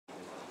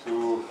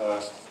to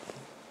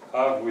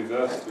have with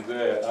us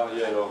today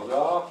Ariel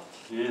Orda.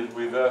 He is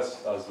with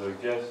us as a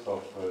guest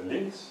of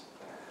Links.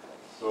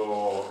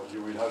 So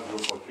you will have the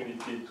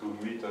opportunity to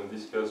meet and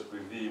discuss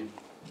with him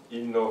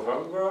in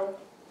November.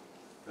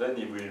 Then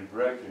he will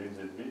break a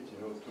little bit, you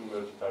know, too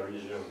much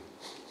Parisian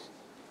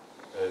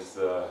needs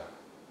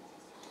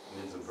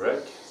a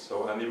break.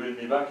 So, and he will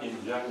be back in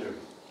January.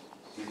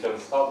 You can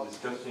start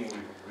discussing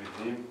with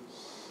him,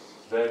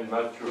 then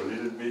mature a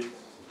little bit the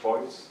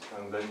points,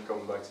 and then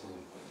come back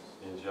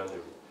in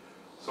January.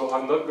 So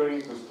I'm not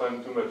going to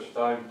spend too much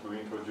time to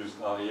introduce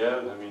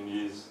Ariel. I mean,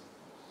 he's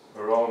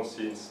around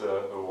since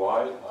a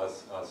while,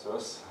 as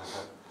us.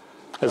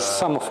 As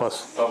some of us.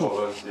 Some of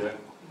us,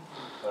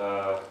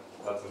 yeah.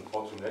 That's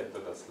unfortunate,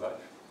 but that's life.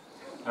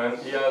 And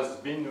he has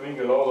been doing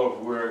a lot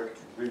of work,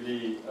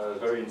 really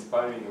very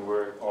inspiring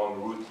work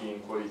on routing,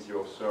 quality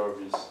of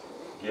service,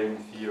 game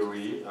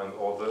theory, and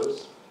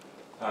others.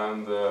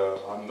 And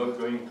I'm not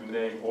going to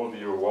name all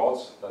the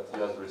awards that he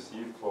has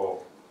received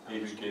for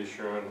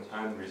education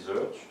and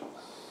research.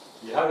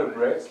 He had a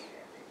break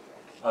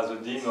as a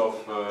dean of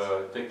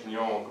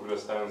Technion Computer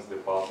Science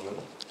Department.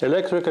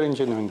 Electrical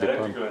Engineering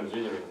Department. Electrical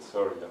Engineering,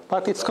 sorry. Yeah.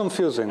 But it's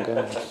confusing.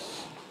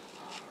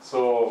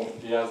 So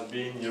he has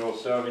been, you know,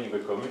 serving the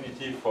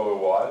community for a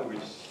while,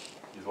 which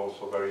is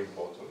also very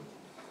important.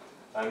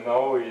 And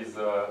now he's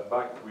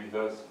back with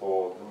us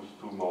for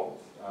those 2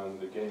 months.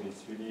 And again,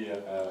 it's really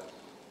an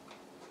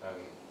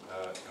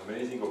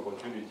amazing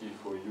opportunity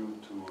for you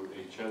to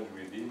exchange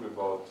with him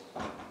about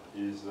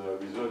his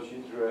research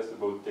interest,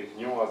 about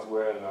Technion as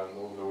well, and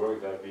all the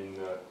work they've been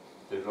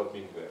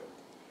developing there.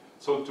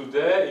 So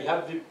today, he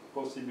had the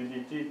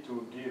possibility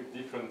to give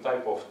different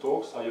type of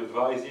talks. I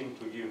advise him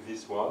to give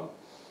this one.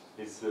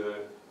 It's a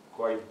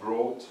quite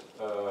broad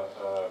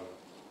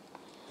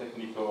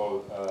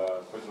technical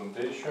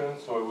presentation,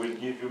 so I will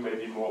give you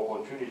maybe more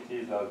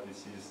opportunities, as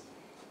this is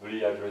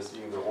really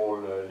addressing the whole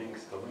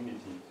Links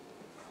community,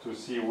 to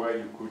see where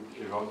you could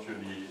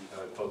eventually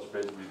touch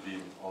base with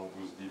him on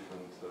those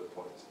different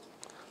points.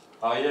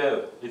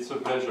 Ariel, it's a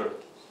pleasure.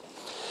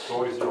 The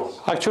floor is yours.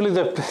 Actually,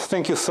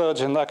 thank you,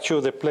 Serge, and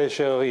actually the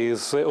pleasure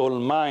is all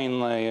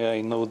mine.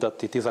 I know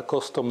that it is a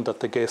custom that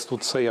the guest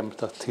would say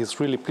that he's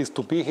really pleased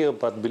to be here,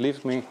 but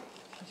believe me,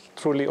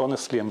 truly,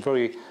 honestly, I'm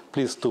very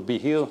pleased to be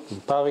here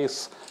in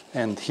Paris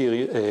and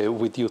here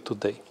with you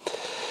today.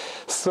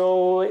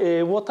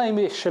 So what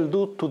I shall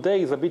do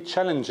today is a bit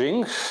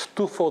challenging.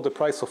 2 for the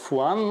price of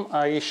 1.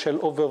 I shall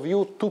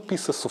overview 2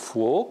 pieces of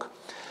work,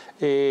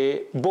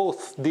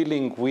 both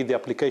dealing with the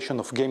application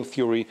of game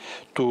theory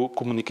to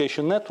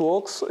communication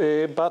networks,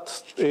 but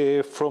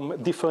from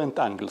different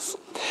angles.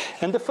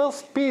 And the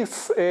first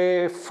piece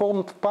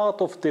formed part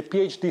of the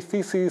PhD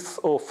thesis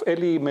of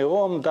Eli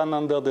Meron, done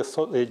under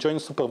the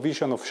joint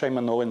supervision of Shai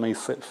Manor and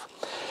myself.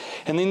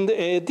 And in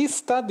this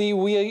study,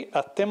 we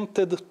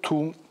attempted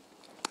to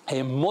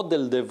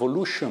model the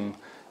evolution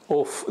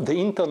of the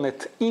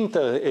internet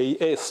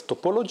inter-AS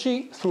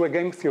topology through a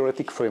game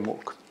theoretic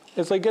framework.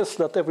 As I guess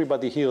that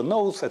everybody here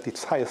knows, at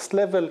its highest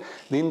level,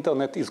 the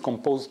internet is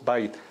composed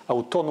by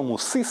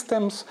autonomous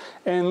systems,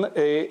 and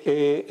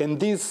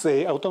these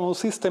autonomous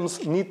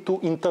systems need to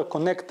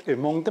interconnect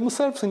among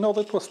themselves in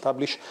order to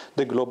establish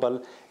the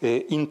global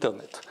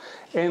internet.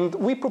 And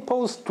we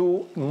propose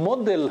to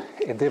model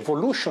the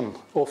evolution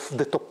of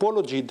the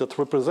topology that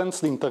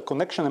represents the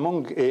interconnection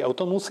among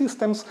autonomous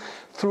systems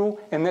through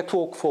a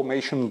network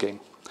formation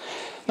game.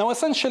 Now,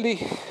 essentially,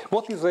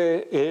 what is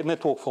a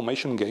network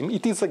formation game?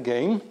 It is a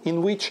game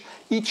in which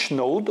each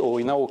node, or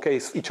in our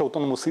case, each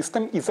autonomous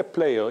system, is a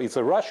player, is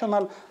a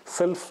rational,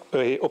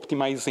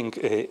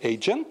 self-optimizing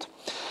agent.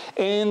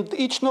 And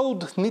each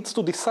node needs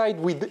to decide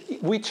with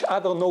which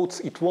other nodes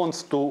it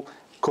wants to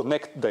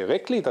connect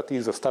directly, that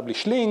is,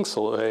 establish links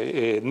or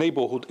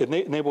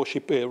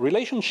neighborship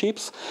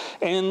relationships.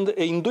 And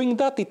in doing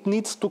that, it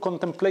needs to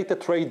contemplate a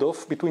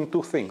trade-off between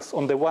 2 things.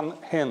 On the one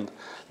hand,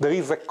 there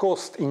is a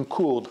cost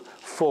incurred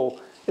for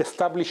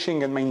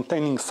establishing and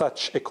maintaining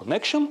such a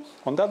connection.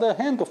 On the other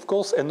hand, of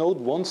course, a node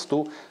wants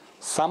to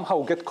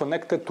somehow get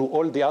connected to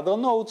all the other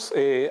nodes,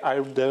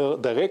 either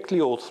directly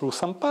or through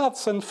some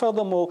paths. And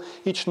furthermore,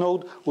 each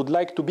node would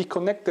like to be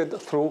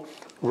connected through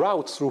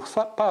routes, through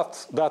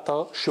paths that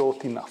are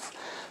short enough.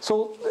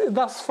 So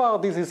thus far,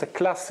 this is a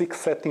classic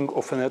setting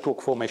of a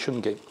network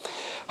formation game.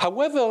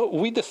 However,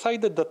 we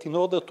decided that in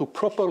order to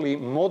properly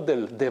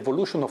model the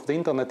evolution of the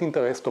internet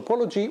inter-AS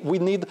topology, we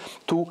need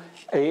to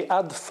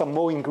add some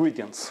more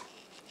ingredients.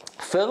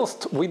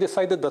 First, we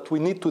decided that we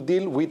need to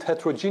deal with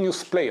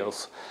heterogeneous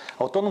players.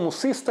 Autonomous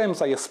systems,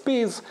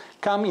 ISPs,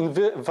 come in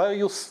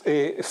various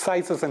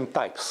sizes and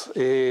types.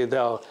 There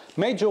are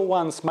major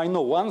ones,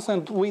 minor ones,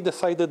 and we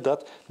decided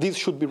that these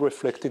should be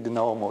reflected in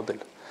our model.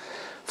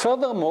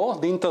 Furthermore,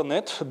 the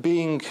internet,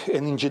 being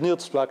an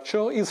engineered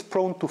structure, is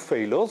prone to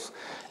failures,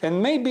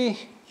 and maybe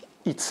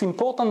it's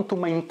important to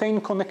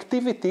maintain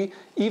connectivity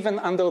even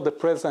under the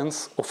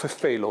presence of a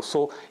failure.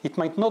 So it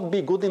might not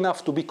be good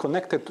enough to be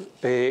connected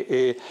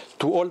to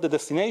all the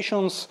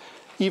destinations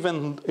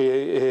even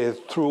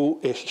through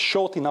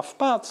short enough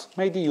paths,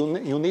 maybe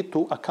you need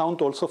to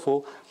account also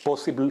for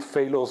possible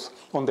failures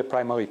on the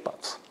primary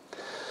paths.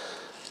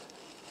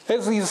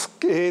 As is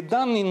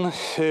done in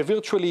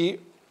virtually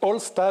all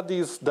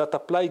studies that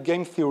apply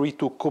game theory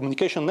to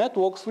communication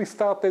networks, we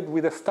started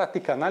with a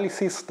static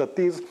analysis that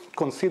is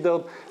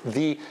considered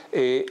the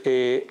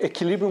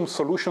equilibrium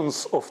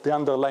solutions of the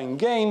underlying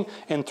game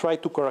and try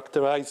to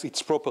characterize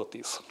its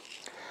properties.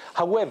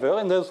 However,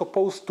 and as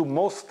opposed to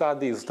most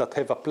studies that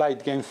have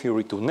applied game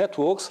theory to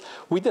networks,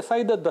 we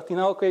decided that in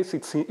our case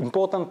it's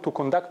important to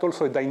conduct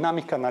also a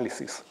dynamic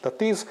analysis.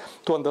 That is,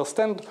 to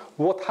understand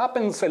what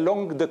happens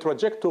along the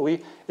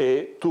trajectory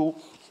to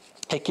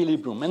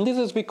equilibrium. And this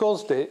is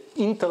because the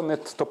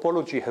internet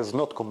topology has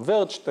not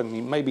converged,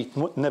 and maybe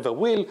it never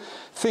will.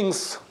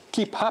 Things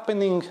keep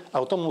happening,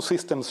 autonomous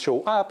systems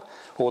show up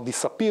or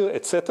disappear,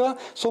 etc.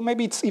 So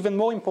maybe it's even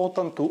more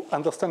important to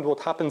understand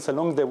what happens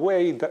along the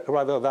way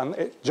rather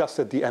than just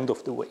at the end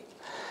of the way.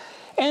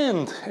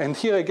 And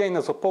here again,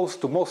 as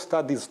opposed to most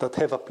studies that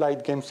have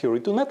applied game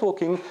theory to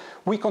networking,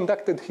 we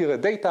conducted here a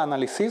data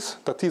analysis.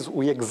 That is,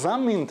 we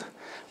examined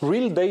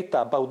real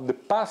data about the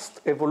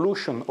past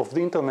evolution of the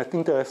internet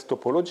interest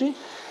topology,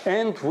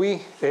 and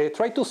we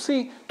tried to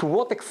see to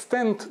what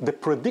extent the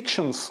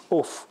predictions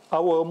of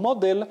our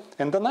model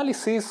and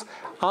analysis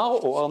are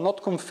or are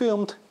not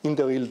confirmed in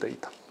the real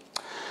data.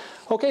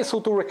 Okay, so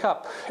to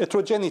recap,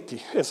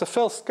 heterogeneity. As a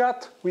first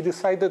cut, we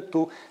decided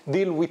to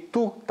deal with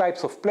two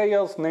types of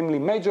players, namely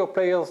major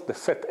players, the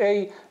set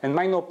A, and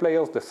minor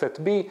players, the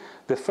set B.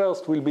 The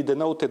first will be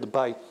denoted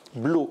by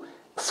blue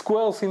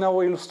squares in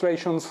our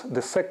illustrations,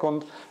 the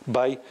second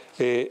by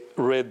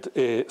red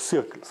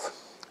circles.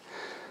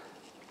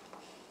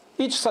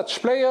 Each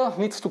such player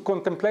needs to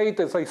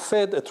contemplate, as I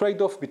said, a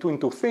trade-off between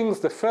two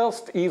things. The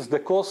first is the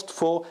cost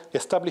for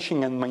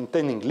establishing and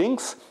maintaining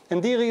links,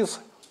 and there is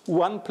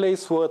one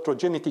place where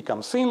heterogeneity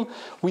comes in.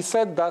 We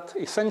said that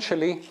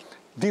essentially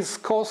this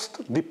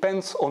cost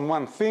depends on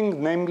one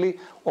thing, namely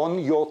on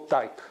your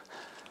type.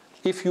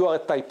 If you are a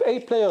type A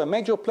player, a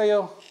major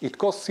player, it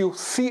costs you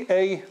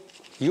CA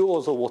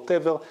euros or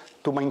whatever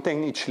to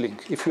maintain each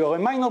link. If you are a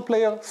minor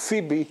player,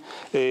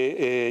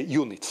 CB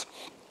units.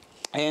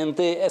 And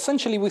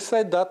essentially we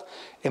said that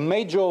a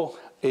major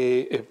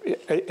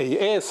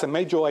AS, a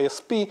major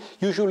ISP,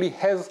 usually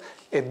has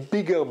a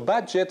bigger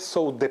budget,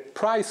 so the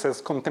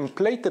prices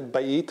contemplated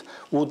by it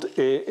would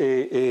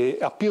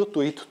appear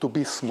to it to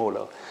be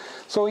smaller.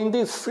 So in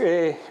this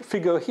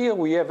figure here,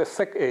 we have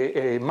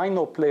a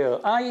minor player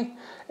I,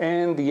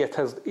 and it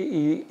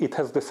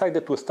has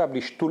decided to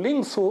establish two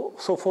links. So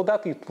for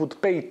that, it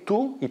would pay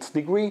 2, its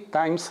degree,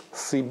 times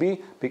CB,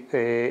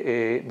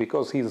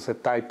 because he's a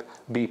type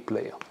B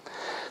player.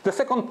 The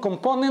second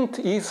component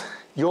is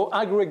your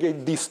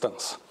aggregate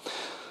distance.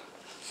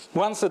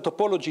 Once the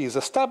topology is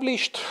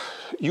established,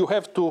 you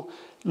have to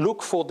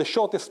look for the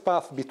shortest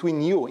path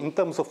between you in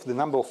terms of the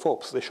number of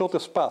hops, the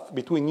shortest path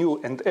between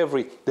you and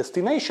every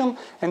destination,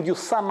 and you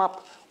sum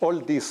up all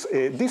these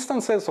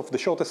distances of the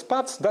shortest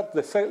paths.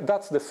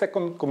 That's the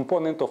second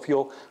component of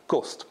your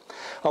cost.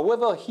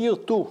 However, here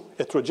too,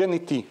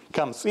 heterogeneity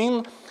comes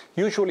in.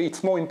 Usually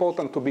it's more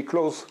important to be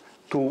close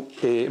to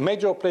a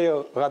major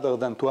player rather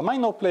than to a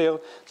minor player.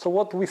 So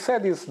what we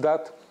said is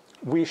that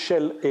we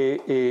shall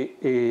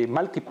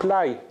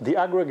multiply the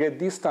aggregate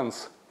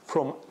distance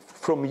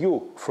from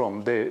you,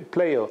 from the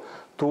player,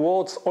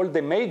 towards all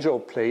the major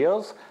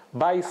players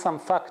by some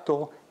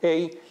factor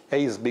A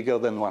is bigger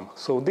than 1.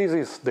 So this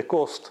is the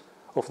cost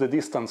of the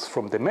distance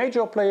from the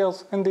major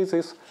players, and this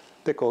is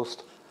the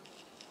cost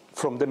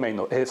from the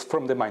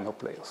minor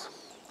players.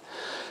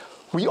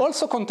 We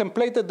also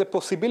contemplated the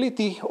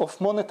possibility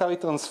of monetary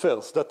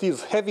transfers, that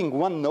is, having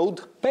one node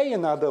pay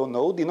another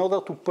node in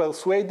order to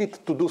persuade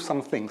it to do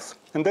some things.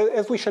 And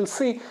as we shall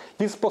see,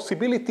 this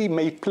possibility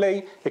may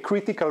play a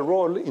critical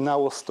role in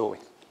our story.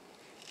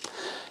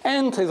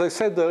 And as I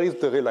said, there is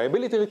the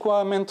reliability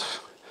requirement.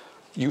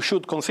 You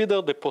should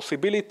consider the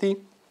possibility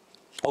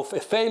of a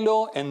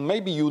failure, and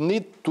maybe you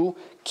need to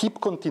keep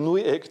continuous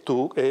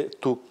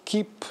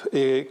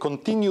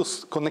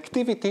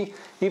connectivity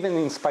even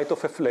in spite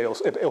of a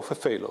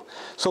failure.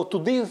 So to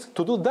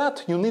do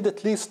that, you need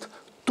at least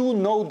 2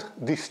 node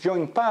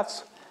disjoint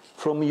paths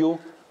from you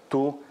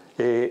to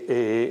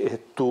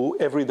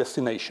every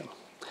destination.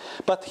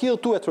 But here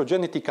too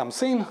heterogeneity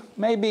comes in.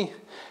 Maybe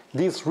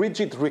this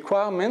rigid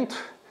requirement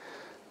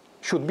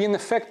should be in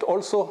effect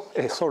also,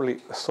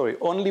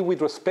 only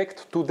with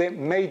respect to the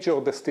major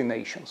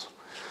destinations.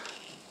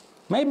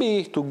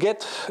 Maybe to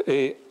get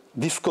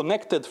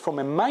disconnected from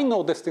a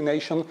minor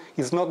destination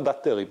is not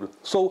that terrible.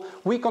 So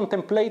we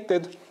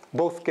contemplated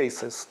both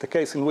cases, the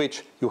case in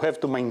which you have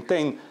to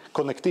maintain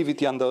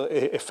connectivity under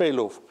a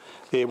failure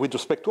with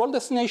respect to all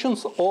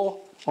destinations, or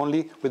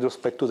only with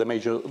respect to the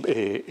major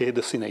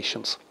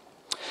destinations.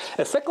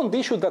 A second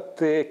issue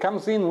that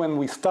comes in when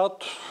we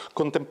start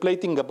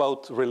contemplating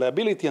about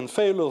reliability and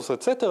failures,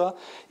 etc.,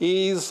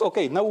 is,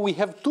 okay, now we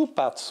have 2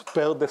 paths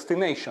per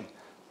destination.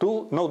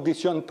 two node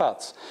disjoint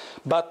paths.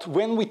 But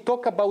when we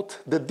talk about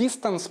the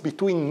distance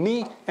between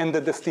me and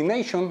the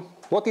destination,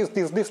 what is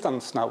this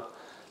distance now?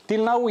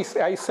 Till now,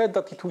 I said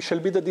that it shall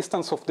be the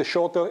distance of the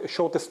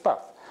shortest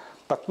path.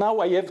 But now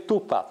I have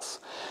two paths.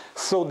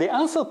 So the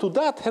answer to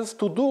that has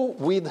to do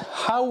with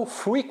how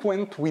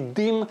frequent we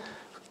deem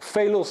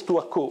failures to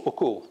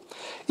occur.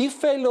 If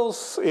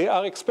failures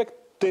are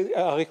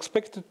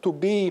expected to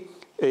be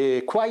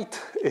quite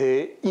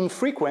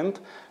infrequent,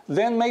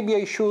 then maybe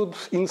I should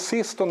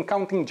insist on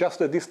counting just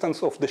the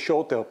distance of the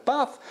shorter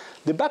path.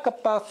 The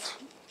backup path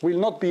will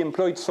not be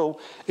employed so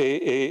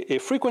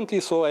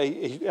frequently, so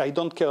I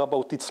don't care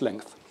about its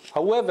length.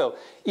 However,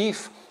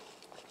 if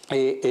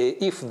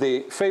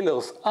the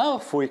failures are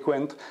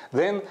frequent,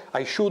 then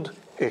I should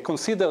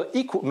consider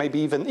maybe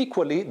even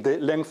equally the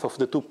length of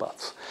the two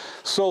paths.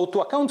 So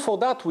to account for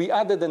that, we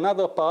added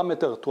another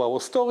parameter to our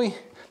story,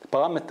 the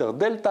parameter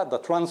delta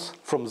that runs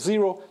from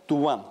 0 to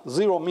 1.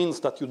 0 means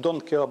that you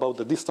don't care about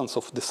the distance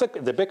of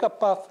the backup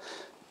path.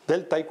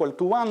 Delta equal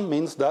to 1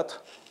 means that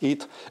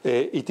it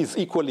is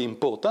equally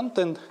important,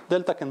 and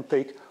delta can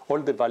take all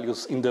the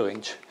values in the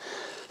range.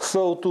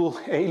 So to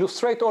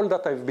illustrate all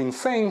that I've been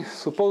saying,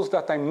 suppose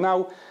that I'm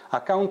now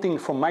accounting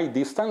for my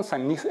distance.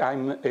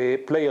 I'm a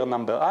player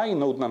number I,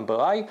 node number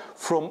I,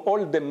 from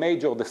all the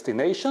major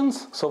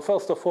destinations. So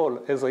first of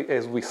all,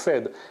 as we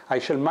said, I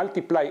shall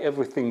multiply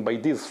everything by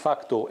this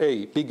factor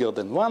A bigger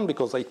than 1,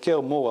 because I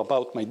care more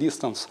about my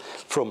distance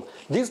from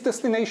these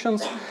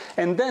destinations.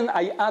 And then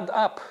I add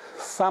up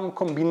some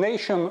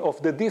combination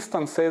of the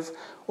distances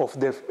of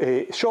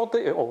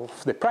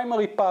the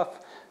primary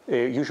path,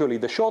 usually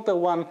the shorter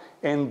one,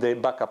 and the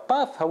backup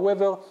path.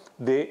 However,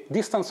 the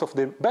distance of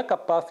the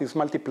backup path is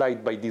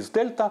multiplied by this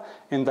delta,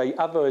 and I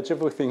average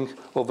everything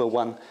over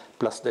 1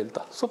 plus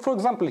delta. So for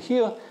example,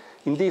 here,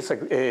 in this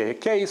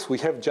case, we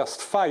have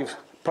just 5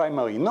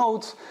 primary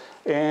nodes,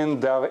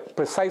 and there are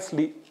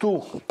precisely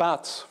 2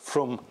 paths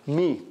from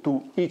me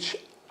to each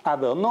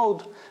other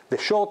node, the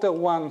shorter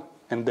one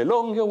and the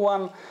longer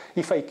one.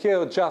 If I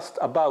care just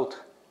about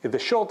the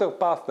shorter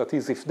path, that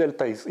is, if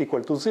delta is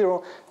equal to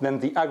 0, then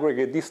the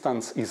aggregate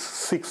distance is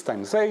 6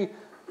 times A,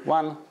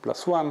 1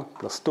 plus 1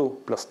 plus 2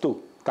 plus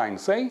 2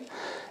 times A.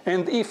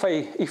 And if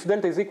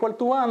delta is equal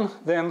to 1,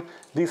 then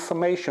this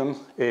summation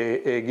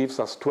gives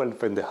us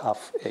 12.5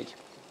 A.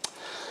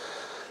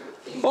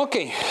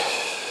 Okay.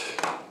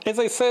 As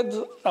I said,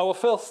 our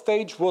first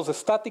stage was a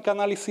static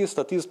analysis,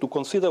 that is to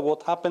consider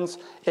what happens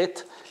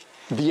at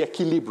the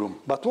equilibrium.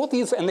 But what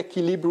is an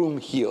equilibrium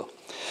here?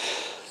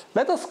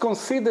 Let us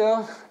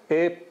consider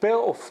a pair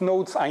of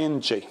nodes I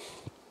and j.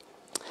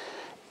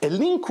 A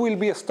link will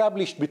be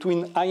established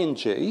between I and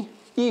j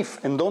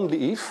if and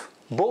only if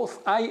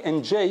both I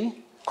and j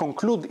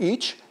conclude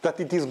each that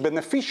it is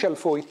beneficial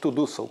for it to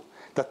do so.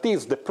 That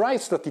is, the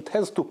price that it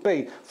has to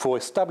pay for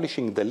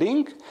establishing the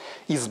link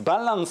is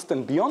balanced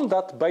and beyond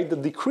that by the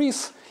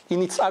decrease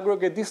in its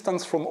aggregate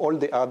distance from all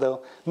the other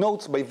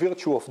nodes by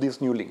virtue of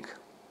this new link.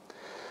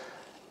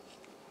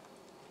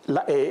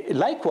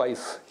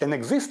 Likewise, an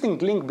existing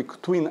link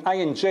between I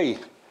and j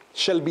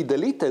shall be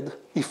deleted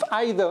if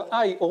either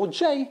I or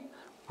j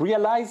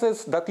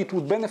realizes that it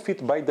would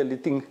benefit by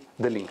deleting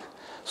the link.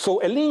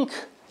 So a link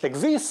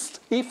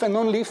exists if and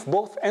only if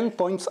both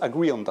endpoints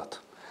agree on that.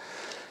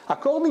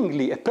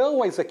 Accordingly, a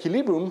pairwise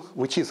equilibrium,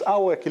 which is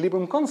our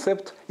equilibrium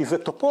concept, is a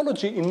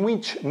topology in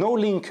which no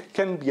link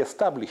can be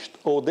established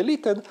or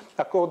deleted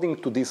according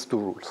to these 2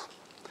 rules.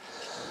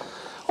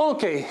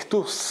 Okay,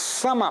 to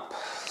sum up,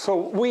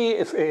 so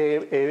we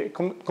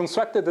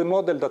constructed a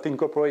model that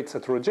incorporates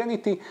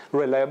heterogeneity,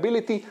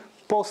 reliability,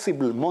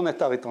 possible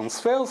monetary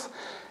transfers,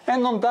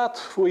 and on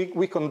that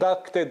we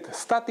conducted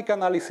static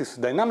analysis,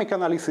 dynamic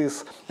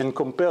analysis, and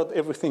compared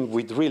everything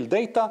with real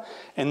data.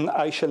 And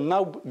I shall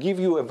now give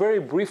you a very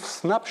brief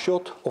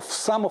snapshot of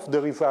some of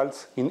the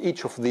results in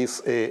each of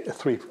these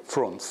 3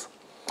 fronts.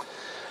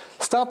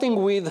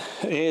 Starting with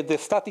the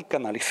static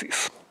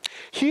analysis.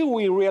 Here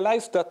we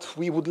realized that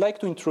we would like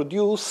to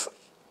introduce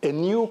a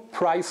new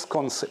price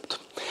concept.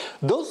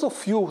 Those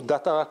of you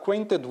that are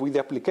acquainted with the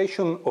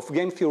application of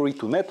game theory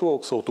to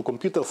networks or to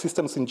computer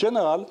systems in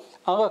general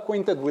are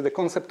acquainted with the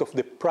concept of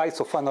the price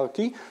of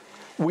anarchy,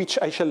 which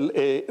I shall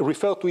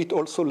refer to it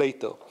also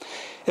later.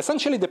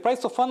 Essentially, the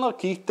price of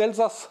anarchy tells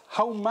us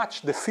how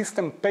much the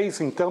system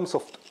pays in terms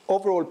of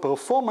overall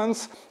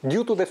performance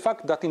due to the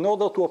fact that in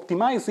order to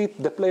optimize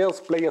it, the players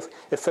play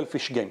a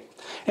selfish game.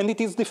 And it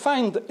is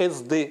defined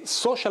as the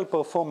social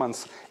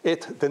performance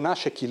at the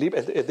Nash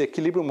equilibrium, at the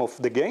equilibrium of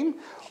the game,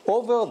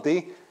 over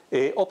the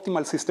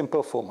optimal system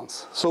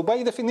performance. So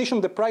by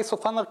definition, the price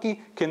of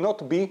anarchy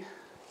cannot be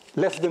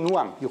less than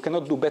 1. You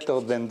cannot do better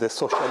than the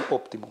social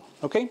optimum,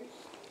 okay?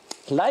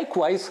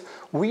 Likewise,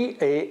 we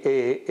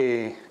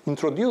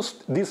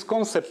introduced this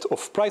concept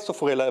of price of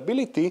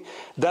reliability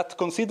that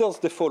considers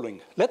the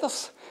following. Let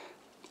us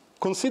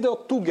consider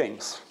 2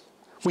 games,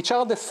 which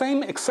are the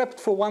same except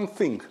for one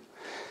thing.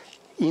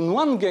 In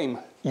one game,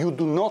 you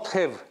do not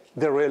have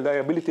the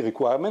reliability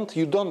requirement.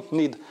 You don't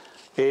need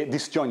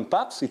disjoint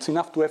paths. It's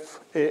enough to have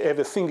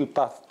a single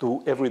path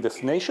to every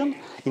destination.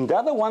 In the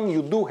other one,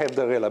 you do have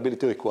the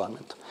reliability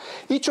requirement.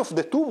 Each of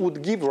the two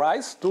would give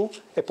rise to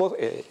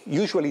a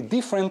usually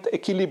different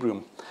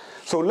equilibrium.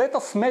 So let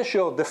us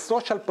measure the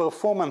social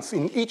performance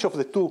in each of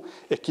the two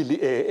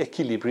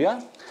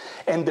equilibria.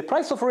 And the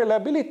price of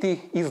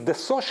reliability is the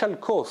social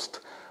cost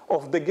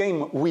of the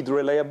game with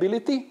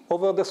reliability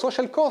over the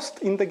social cost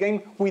in the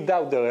game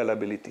without the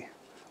reliability.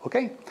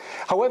 Okay?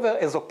 However,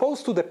 as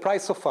opposed to the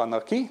price of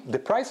anarchy, the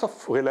price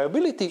of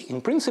reliability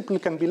in principle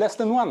can be less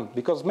than 1,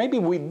 because maybe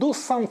we do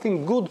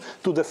something good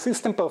to the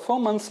system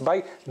performance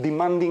by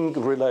demanding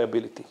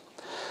reliability.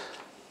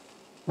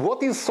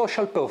 What is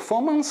social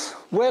performance?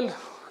 Well,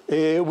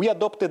 we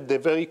adopted the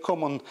very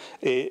common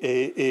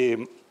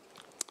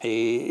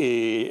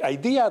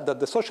idea that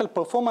the social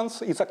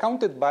performance is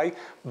accounted by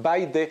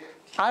the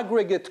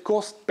aggregate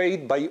cost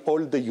paid by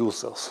all the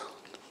users.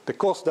 The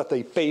cost that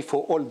they pay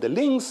for all the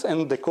links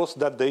and the cost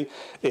that they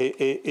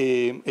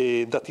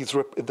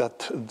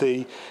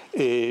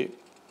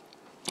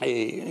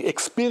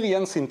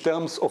experience in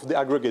terms of the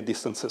aggregate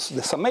distances.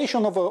 The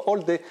summation over all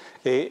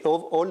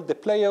the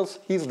players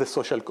is the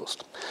social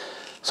cost.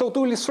 So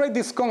to illustrate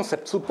this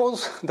concept,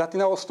 suppose that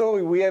in our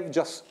story we have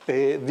just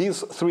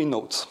these 3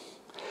 nodes.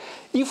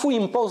 If we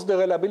impose the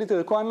reliability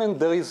requirement,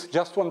 there is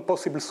just one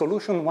possible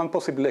solution, one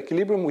possible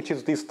equilibrium, which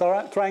is this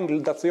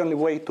triangle. That's the only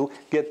way to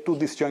get 2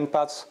 disjoint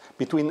paths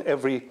between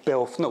every pair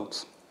of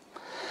nodes.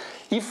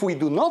 If we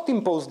do not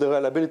impose the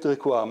reliability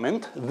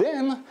requirement,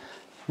 then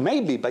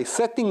maybe by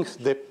setting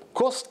the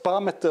cost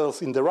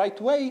parameters in the right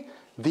way,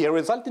 the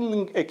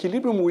resulting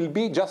equilibrium will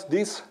be just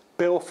this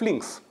pair of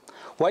links.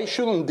 Why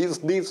shouldn't these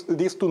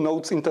 2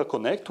 nodes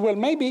interconnect? Well,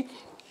 maybe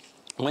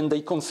when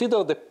they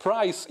consider the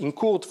price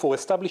incurred for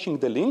establishing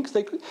the link,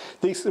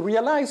 they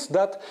realize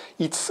that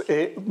it's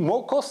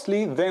more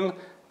costly than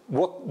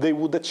what they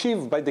would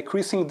achieve by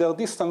decreasing their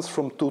distance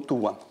from 2 to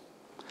 1.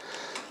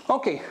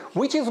 Okay,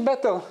 which is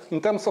better in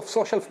terms of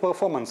social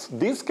performance?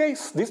 This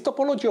case, this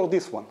topology, or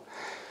this one?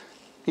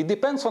 It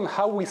depends on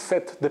how we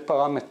set the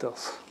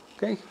parameters.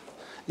 Okay?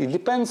 It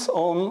depends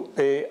on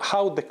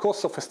how the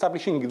cost of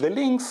establishing the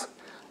links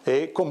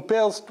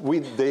compares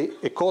with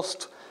the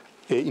cost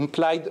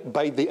implied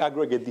by the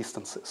aggregate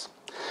distances.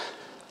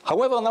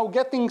 However, now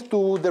getting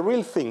to the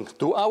real thing,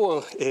 to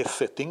our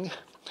setting,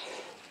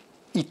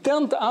 it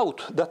turned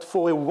out that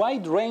for a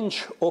wide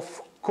range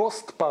of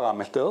cost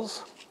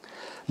parameters,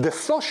 the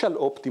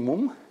social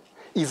optimum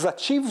is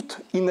achieved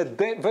in a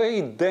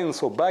very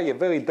dense, or by a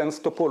very dense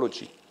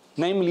topology,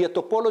 namely a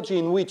topology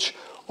in which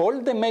all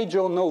the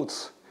major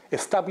nodes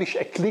establish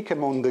a clique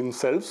among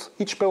themselves,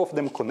 each pair of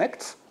them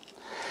connects,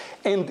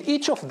 and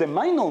each of the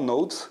minor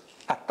nodes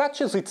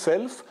attaches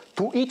itself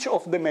to each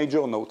of the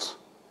major nodes.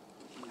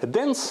 A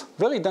dense,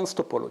 very dense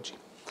topology.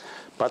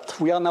 But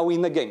we are now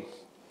in a game.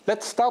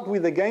 Let's start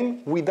with a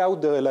game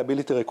without the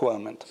reliability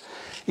requirement.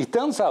 It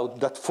turns out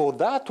that for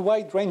that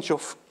wide range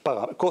of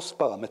cost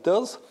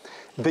parameters,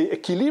 the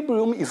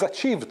equilibrium is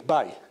achieved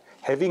by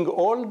having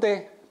all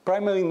the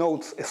primary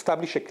nodes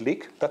establish a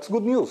clique. That's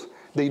good news.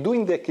 They do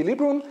in the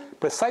equilibrium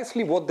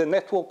precisely what the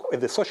network,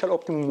 the social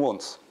optimum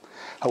wants.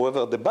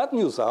 However, the bad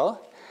news are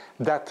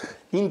that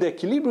in the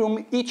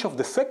equilibrium, each of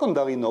the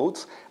secondary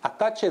nodes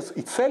attaches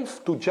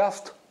itself to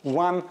just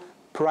one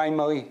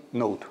primary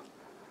node.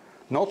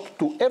 Not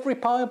to every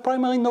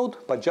primary node,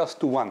 but just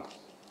to one.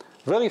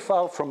 Very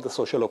far from the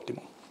social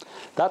optimum.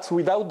 That's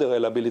without the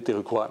reliability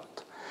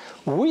requirement.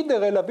 With the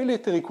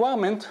reliability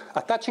requirement,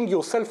 attaching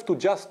yourself to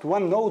just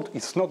one node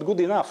is not good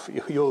enough.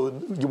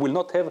 You will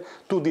not have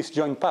 2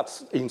 disjoint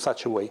paths in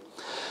such a way.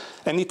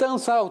 And it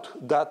turns out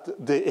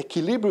that the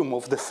equilibrium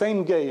of the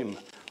same game,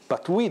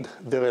 but with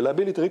the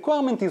reliability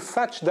requirement, is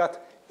such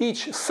that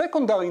each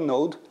secondary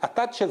node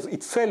attaches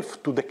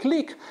itself to the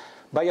clique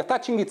by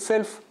attaching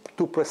itself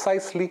to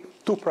precisely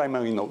 2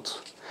 primary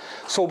nodes.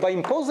 So by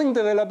imposing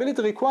the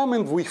reliability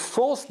requirement, we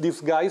force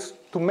these guys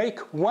to make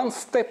one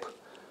step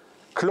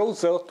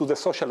closer to the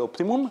social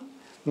optimum,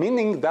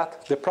 meaning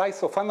that the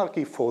price of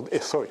anarchy for,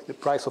 the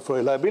price of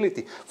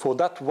reliability for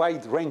that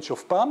wide range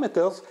of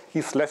parameters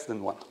is less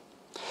than 1.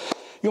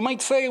 You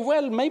might say,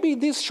 well, maybe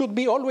this should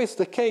be always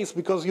the case,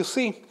 because you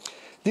see,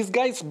 these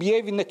guys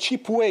behave in a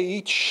cheap way.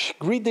 Each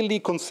greedily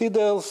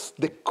considers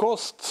the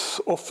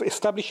costs of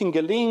establishing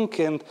a link,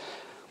 and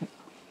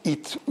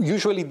it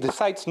usually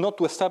decides not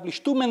to establish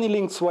too many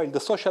links, while the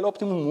social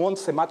optimum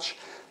wants a much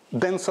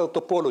denser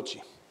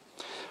topology.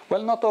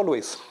 Well, not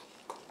always.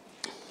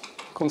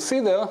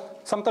 Consider,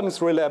 sometimes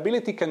the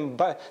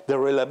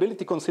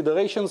reliability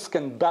considerations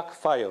can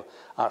backfire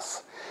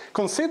us.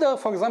 Consider,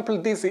 for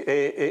example, this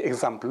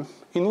example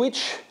in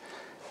which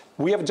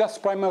we have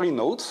just primary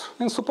nodes,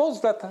 and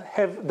suppose that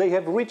they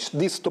have reached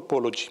this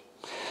topology.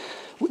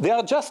 They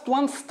are just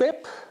one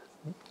step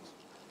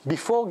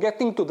before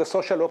getting to the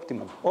social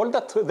optimum. All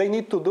that they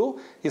need to do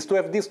is to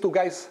have these 2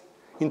 guys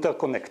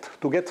interconnect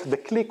to get the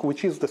clique,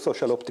 which is the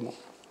social optimum.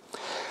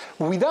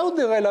 Without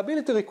the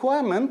reliability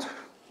requirement,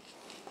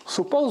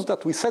 suppose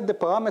that we set the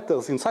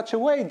parameters in such a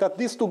way that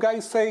these 2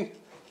 guys say,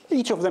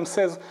 each of them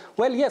says,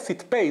 well, yes,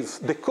 it pays.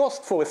 The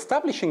cost for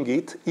establishing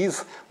it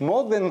is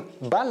more than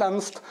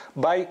balanced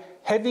by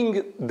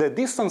having the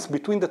distance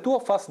between the two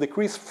of us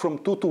decrease from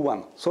 2 to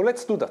 1. So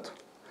let's do that.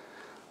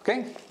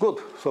 Okay, good.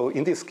 So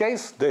in this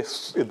case,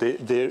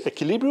 the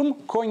equilibrium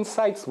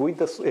coincides with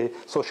the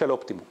social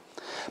optimum.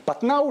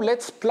 But now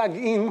let's plug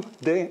in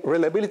the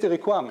reliability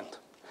requirement.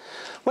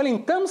 Well,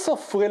 in terms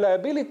of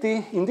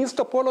reliability, in this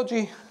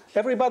topology,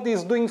 everybody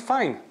is doing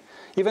fine.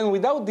 Even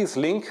without this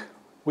link,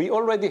 we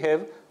already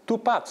have 2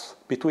 paths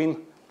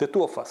between the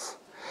two of us.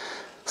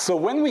 So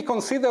when we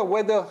consider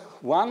whether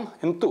 1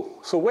 and 2,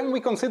 so when we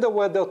consider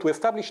whether to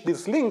establish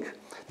this link,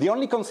 the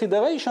only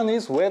consideration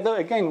is whether,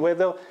 again,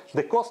 whether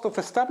the cost of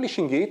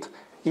establishing it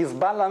is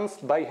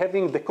balanced by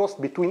having the cost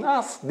between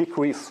us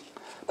decrease.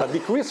 But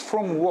decrease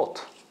from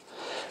what?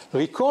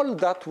 Recall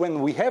that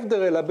when we have the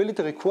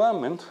reliability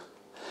requirement,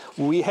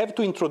 we have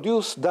to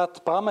introduce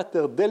that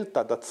parameter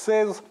delta that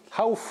says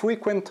how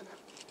frequent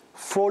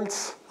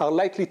faults are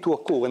likely to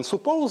occur. And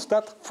suppose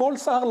that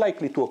faults are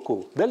likely to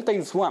occur. Delta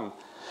is 1.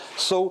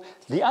 So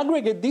the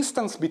aggregate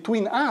distance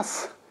between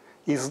us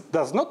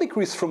does not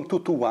decrease from 2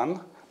 to 1,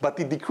 but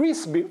it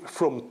decreases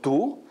from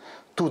 2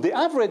 to the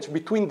average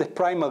between the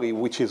primary,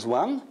 which is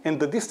 1, and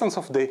the distance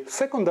of the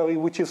secondary,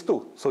 which is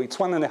 2. So it's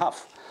 1.5.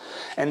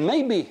 And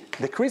maybe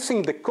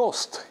decreasing the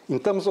cost in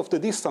terms of the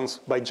distance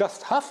by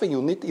just half a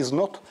unit is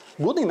not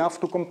good enough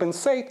to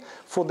compensate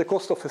for the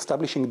cost of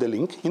establishing the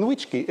link, in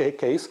which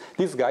case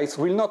these guys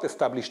will not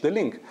establish the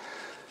link.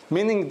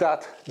 Meaning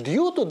that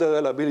due to the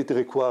reliability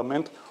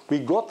requirement, we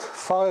got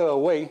far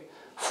away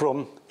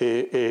from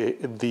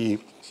the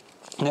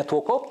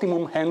network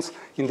optimum. Hence,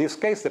 in this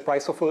case, the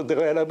price of the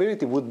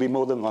reliability would be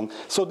more than 1.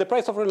 So the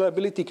price of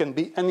reliability can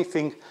be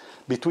anything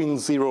between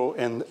 0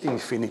 and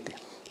infinity.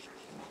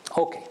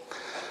 Okay.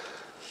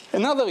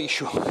 Another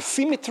issue,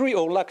 symmetry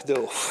or lack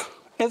thereof.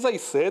 As I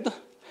said,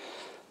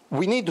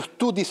 we need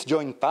 2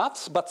 disjoint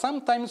paths, but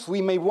sometimes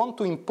we may want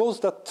to impose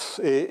that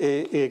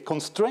a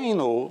constraint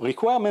or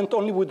requirement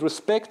only with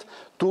respect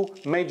to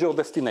major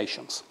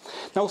destinations.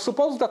 Now,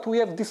 suppose that we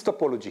have this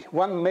topology,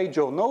 1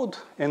 major node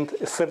and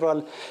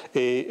several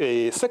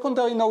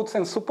secondary nodes,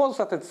 and suppose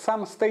that at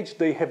some stage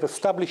they have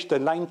established a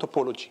line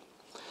topology.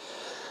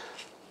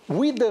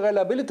 With the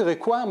reliability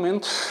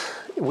requirement,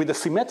 with a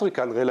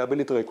symmetrical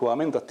reliability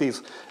requirement, that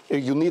is,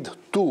 you need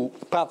 2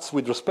 paths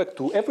with respect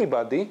to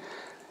everybody,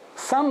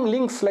 some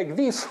links like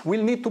this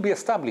will need to be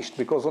established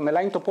because on a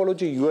line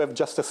topology you have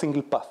just a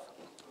single path.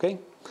 Okay?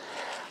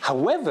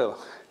 However,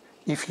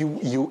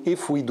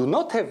 if we do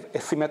not have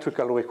a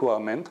symmetrical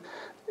requirement,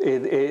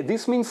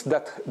 this means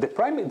that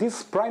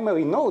this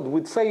primary node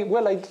would say,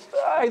 well,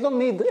 I don't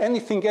need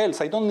anything else.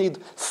 I don't need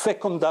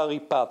secondary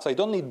paths. I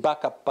don't need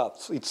backup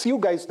paths. It's you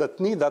guys that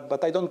need that,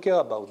 but I don't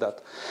care about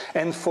that.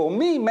 And for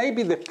me,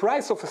 maybe the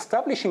price of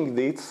establishing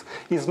this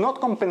is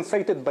not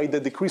compensated by the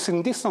decrease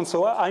in distance,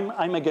 so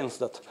I'm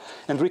against that.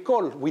 And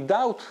recall,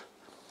 without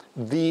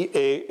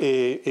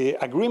the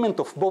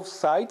agreement of both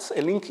sides,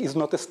 a link is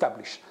not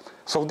established.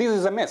 So this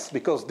is a mess,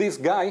 because this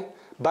guy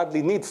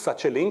badly needs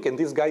such a link, and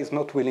this guy is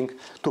not willing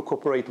to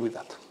cooperate with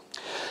that.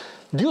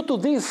 Due to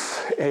this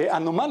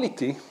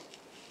anomaly,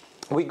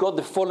 we got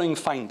the following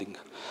finding.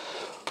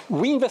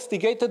 We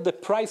investigated the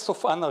price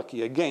of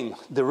anarchy. Again,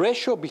 the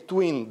ratio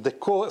between the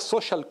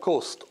social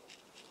cost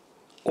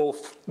of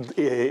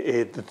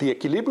the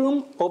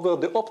equilibrium over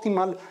the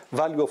optimal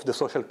value of the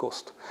social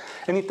cost.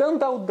 And it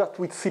turned out that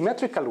with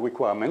symmetrical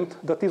requirement,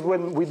 that is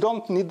when we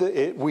don't need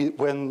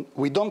when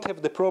we don't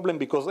have the problem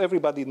because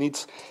everybody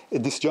needs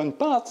disjoint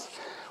paths,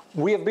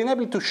 we have been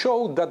able to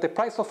show that the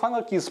price of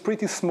anarchy is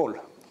pretty small.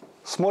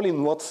 Small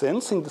in what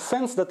sense? In the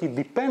sense that it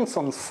depends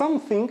on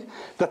something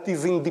that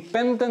is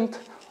independent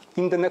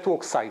in the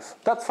network size.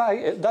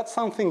 That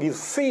something is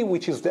C,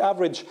 which is the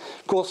average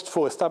cost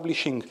for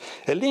establishing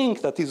a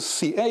link. That is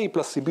CA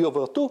plus CB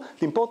over 2.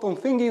 The important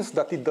thing is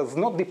that it does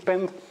not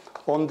depend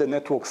on the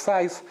network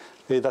size.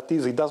 That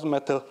is, it doesn't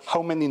matter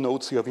how many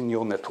nodes you have in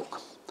your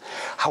network.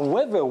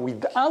 However,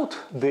 without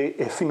the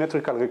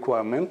symmetrical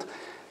requirement,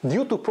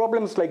 due to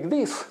problems like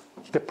this,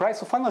 the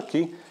price of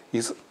anarchy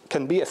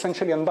can be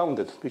essentially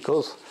unbounded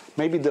because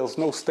maybe there's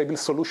no stable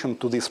solution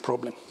to this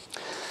problem.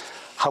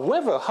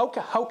 However,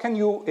 how can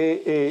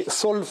you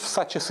solve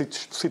such a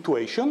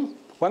situation?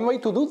 One way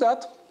to do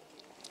that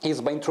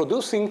is by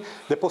introducing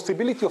the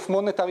possibility of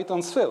monetary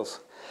transfers.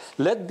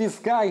 Let this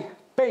guy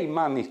pay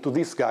money to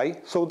this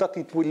guy so that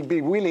it will be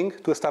willing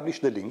to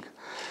establish the link.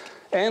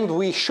 And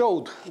we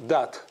showed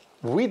that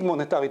with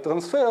monetary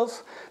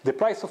transfers, the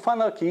price of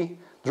anarchy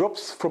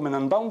drops from an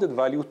unbounded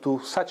value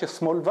to such a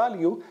small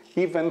value,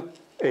 even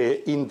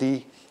in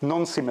the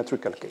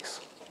non-symmetrical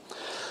case.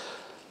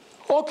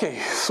 Okay,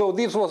 so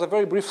this was a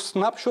very brief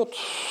snapshot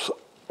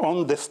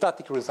on the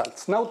static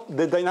results. Now,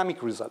 the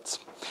dynamic results.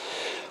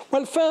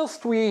 Well,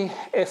 first, we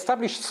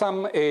established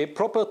some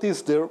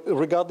properties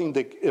regarding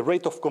the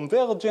rate of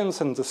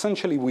convergence, and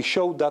essentially we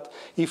showed that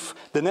if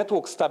the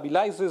network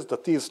stabilizes,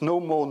 that is, no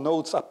more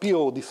nodes appear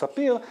or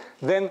disappear,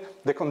 then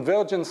the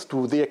convergence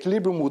to the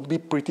equilibrium would be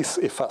pretty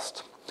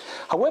fast.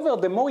 However,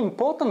 the more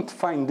important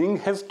finding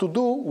has to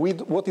do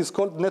with what is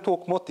called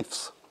network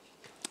motifs.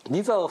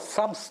 These are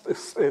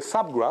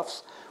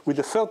subgraphs with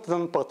a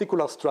certain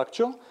particular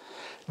structure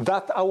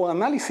that our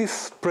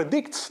analysis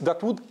predicts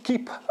that would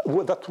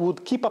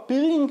keep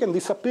appearing and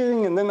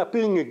disappearing and then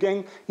appearing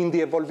again in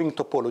the evolving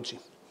topology.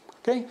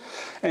 Okay?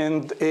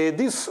 And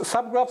these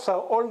subgraphs are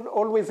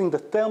always in the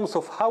terms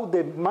of how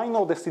the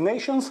minor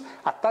destinations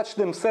attach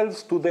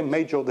themselves to the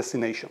major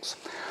destinations.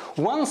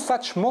 One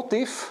such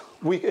motif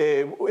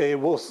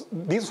was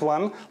this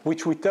one,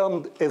 which we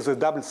termed as a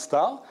double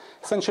star.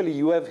 Essentially,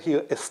 you have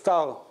here a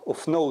star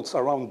of nodes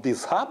around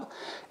this hub,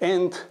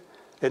 and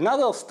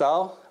another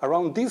star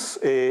around this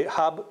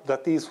hub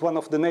that is one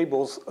of the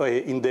neighbors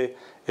in the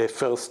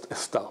first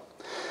star.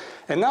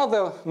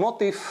 Another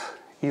motif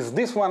is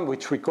this one,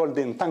 which we call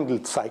the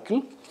entangled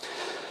cycle.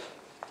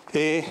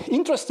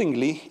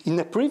 Interestingly, in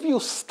a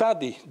previous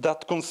study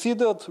that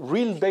considered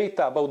real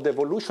data about the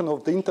evolution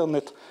of the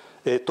internet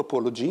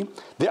topology,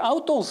 the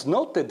authors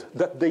noted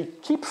that they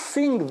keep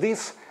seeing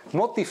this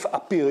motif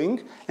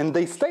appearing, and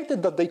they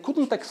stated that they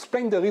couldn't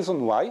explain the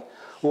reason why,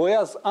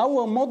 whereas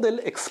our model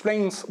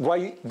explains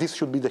why this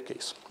should be the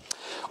case.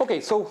 Okay,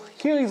 so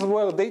here is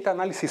where data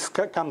analysis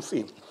comes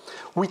in.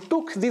 We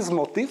took these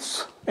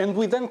motifs, and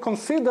we then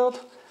considered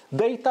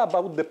data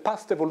about the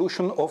past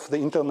evolution of the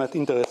internet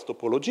interest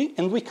topology,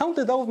 and we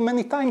counted how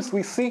many times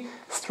we see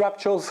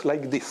structures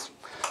like this.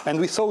 And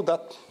we saw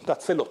that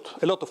that's a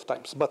lot of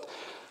times. But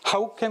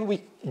how can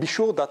we be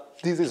sure that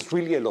this is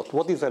really a lot?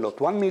 What is a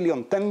lot? 1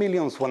 million, 10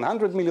 million,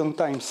 100 million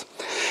times?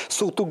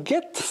 So to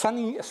get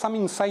some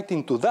insight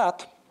into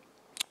that,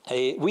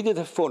 we did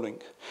the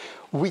following.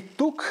 We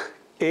took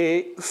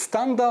a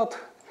standard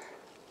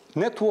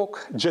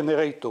network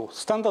generator,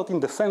 standard in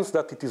the sense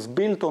that it is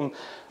built on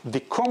the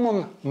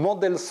common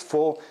models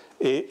for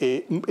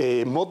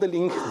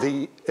modeling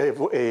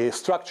the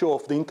structure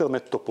of the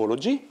internet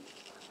topology.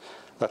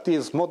 That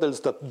is, models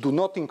that do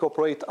not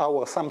incorporate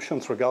our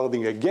assumptions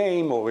regarding a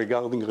game or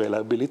regarding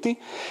reliability.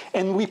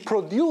 And we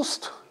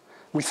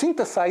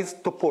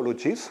synthesized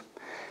topologies,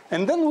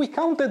 and then we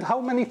counted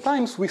how many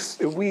times we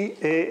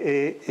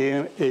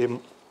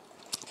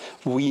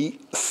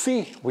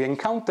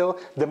encounter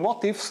the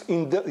motifs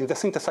in the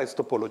synthesized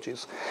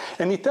topologies.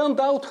 And it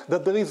turned out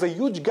that there is a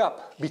huge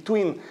gap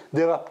between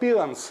their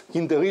appearance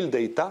in the real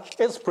data,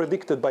 as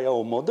predicted by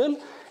our model,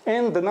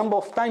 and the number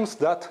of times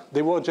that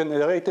they were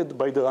generated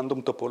by the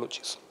random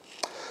topologies.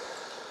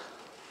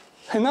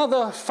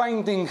 Another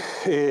finding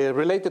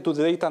related to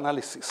the data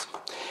analysis.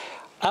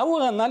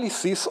 Our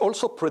analysis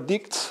also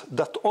predicts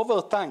that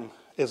over time,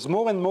 as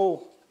more and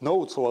more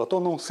nodes or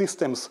autonomous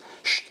systems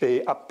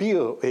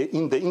appear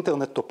in the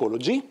internet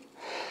topology,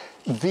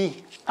 the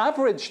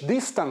average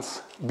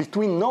distance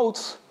between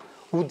nodes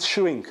would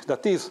shrink.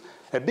 That is,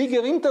 a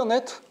bigger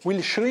internet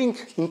will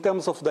shrink in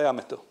terms of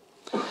diameter.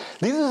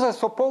 This is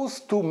as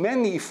opposed to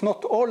many, if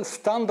not all,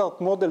 standard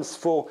models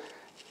for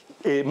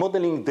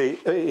modeling the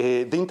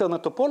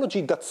internet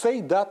topology that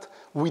say that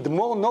with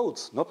more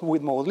nodes, not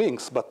with more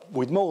links, but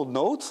with more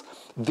nodes,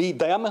 the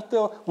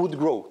diameter would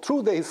grow.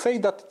 True, they say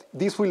that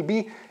this will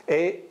be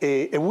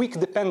a weak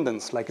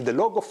dependence, like the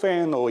log of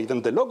n or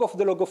even the log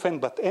of n,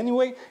 but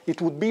anyway,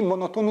 it would be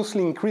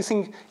monotonously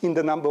increasing in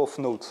the number of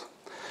nodes.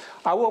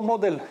 Our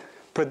model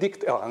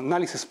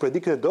analysis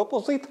predicted the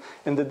opposite,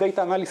 and the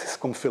data analysis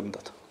confirmed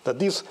that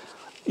this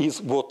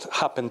is what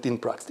happened in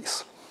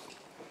practice.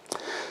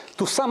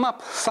 To sum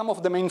up some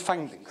of the main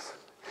findings.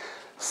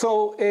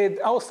 So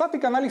our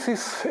static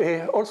analysis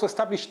also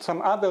established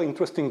some other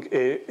interesting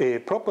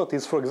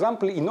properties. For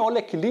example, in all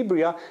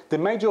equilibria, the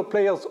major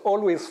players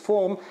always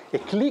form a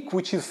clique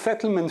which is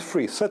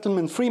settlement-free.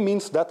 Settlement-free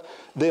means that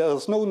there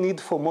is no need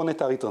for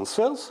monetary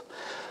transfers.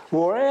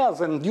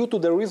 Whereas, and due to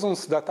the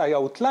reasons that I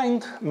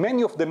outlined,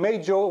 many of the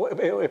major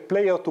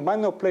player to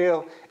minor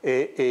player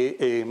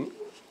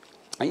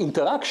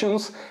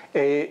interactions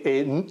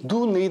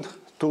do need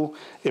to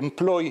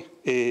employ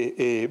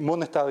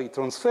monetary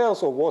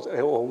transfers, or what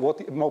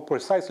more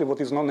precisely, what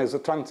is known as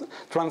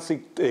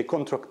transit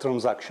contract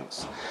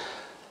transactions.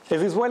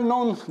 As is well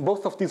known,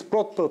 both of these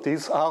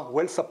properties are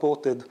well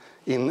supported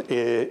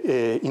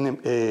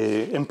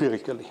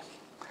empirically.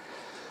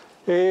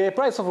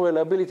 Price of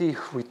reliability,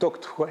 we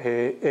talked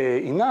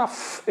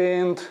enough,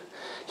 and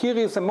here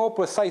is a more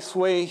precise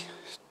way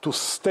to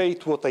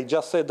state what I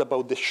just said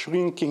about the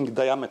shrinking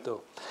diameter.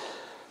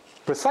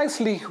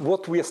 Precisely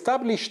what we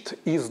established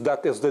is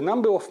that as the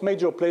number of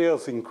major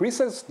players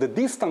increases, the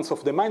distance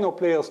of the minor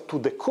players to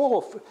the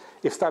core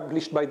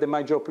established by the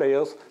major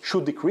players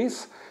should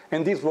decrease,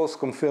 and this was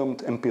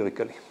confirmed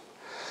empirically.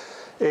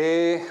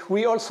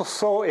 We also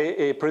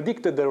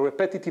predicted the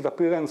repetitive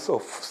appearance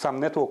of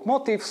some network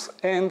motifs,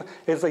 and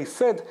as I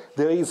said,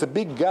 there is a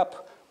big gap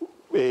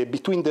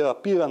between their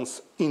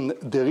appearance in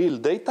the real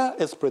data,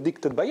 as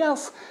predicted by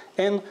us,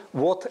 and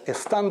what a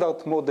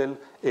standard model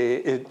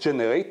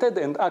generated.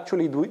 And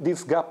actually,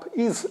 this gap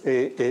is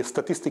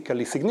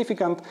statistically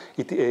significant.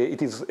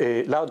 It is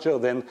larger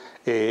than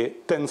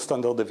 10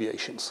 standard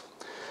deviations.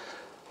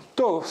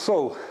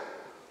 So,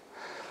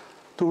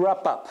 to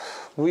wrap up,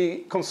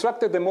 we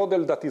constructed a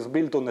model that is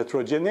built on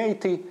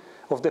heterogeneity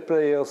of the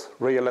players,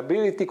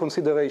 reliability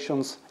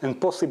considerations, and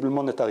possible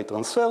monetary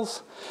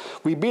transfers.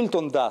 We built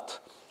on that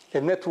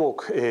a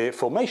network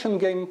formation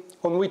game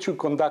on which we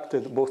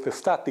conducted both a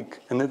static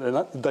and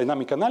a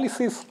dynamic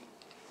analysis,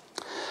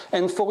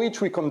 and for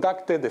which we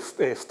conducted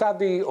a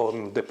study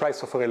on the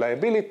price of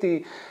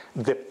reliability,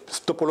 the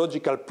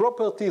topological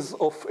properties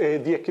of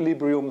the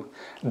equilibrium,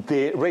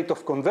 the rate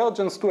of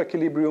convergence to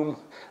equilibrium,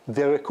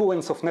 the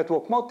recurrence of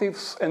network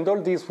motifs, and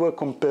all these were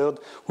compared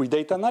with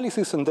data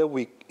analysis, and there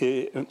we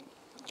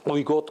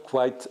got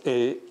quite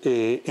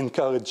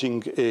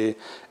encouraging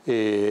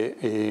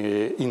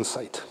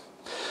insight.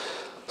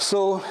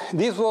 So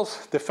this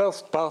was the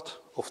first part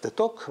of the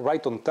talk,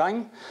 right on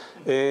time.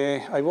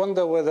 I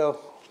wonder whether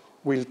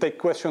we'll take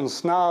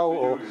questions now,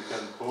 or you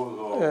can pause,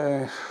 or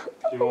if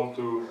you want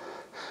to.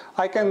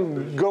 I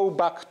can go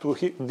back to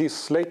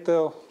this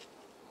later.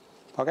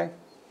 Okay?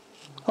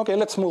 Okay,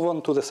 let's move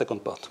on to the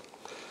second part.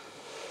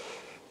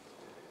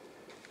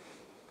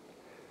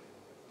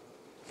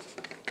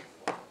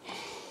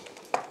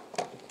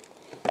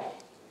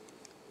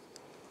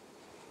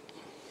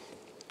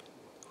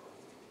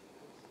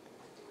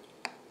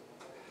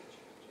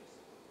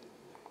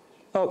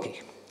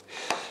 Okay.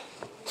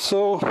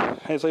 So,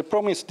 as I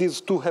promised,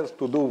 these two have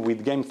to do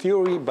with game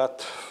theory,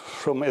 but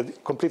from a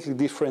completely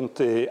different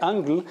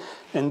angle.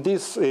 And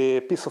this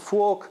piece of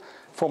work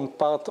formed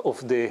part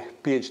of the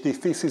PhD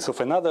thesis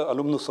of another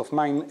alumnus of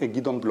mine,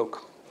 Gideon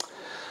Bloch.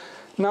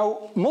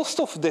 Now, most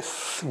of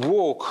this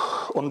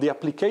work on the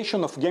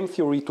application of game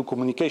theory to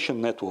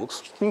communication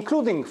networks,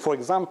 including, for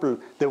example,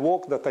 the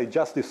work that I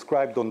just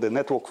described on the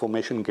network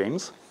formation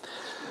games,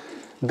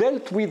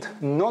 dealt with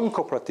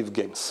non-cooperative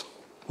games.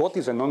 What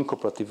is a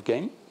non-cooperative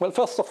game? Well,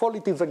 first of all,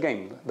 it is a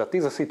game. That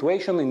is a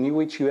situation in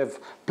which you have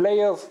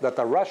players that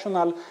are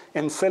rational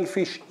and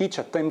selfish, each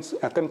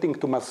attempting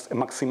to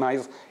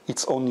maximize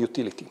its own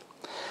utility.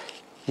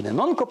 In a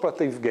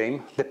non-cooperative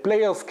game, the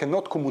players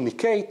cannot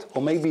communicate,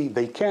 or maybe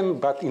they can,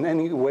 but in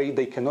any way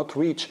they cannot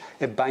reach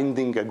a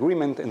binding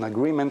agreement, an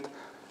agreement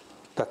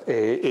that,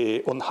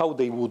 on how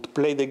they would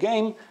play the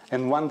game,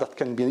 and one that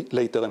can be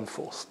later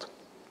enforced.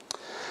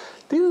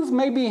 This is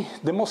maybe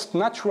the most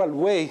natural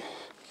way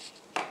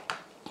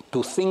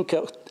to think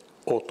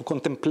or to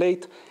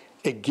contemplate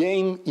a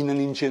game in an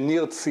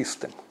engineered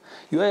system.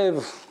 You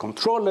have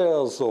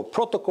controllers or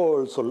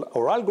protocols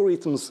or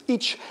algorithms.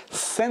 Each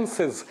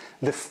senses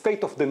the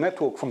state of the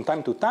network from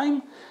time to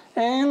time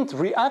and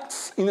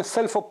reacts in a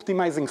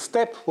self-optimizing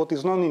step, what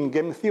is known in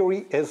game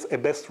theory as a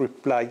best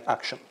reply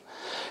action.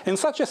 And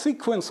such a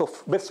sequence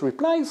of best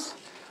replies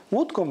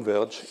would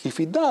converge, if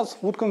it does,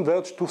 would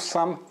converge to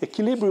some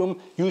equilibrium,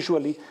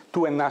 usually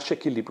to a Nash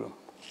equilibrium.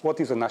 What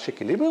is a Nash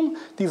equilibrium?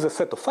 It is a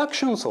set of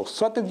actions or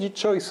strategy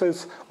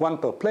choices, one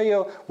per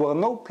player, where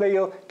no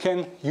player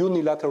can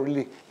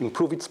unilaterally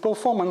improve its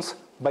performance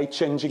by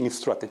changing its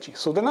strategy.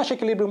 So the Nash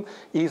equilibrium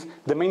is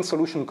the main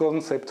solution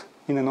concept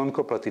in a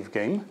non-cooperative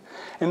game.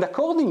 And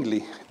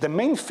accordingly, the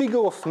main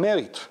figure of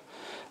merit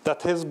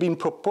that has been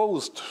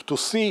proposed to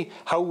see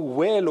how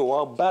well or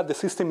how bad the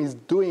system is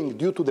doing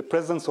due to the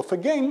presence of a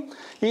game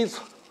is,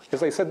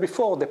 as I said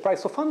before, the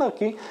price of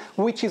anarchy,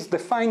 which is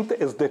defined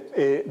as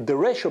the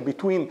ratio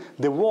between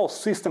the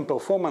worst system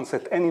performance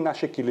at any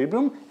Nash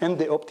equilibrium and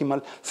the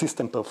optimal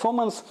system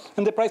performance.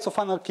 And the price of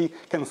anarchy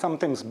can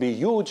sometimes be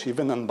huge,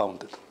 even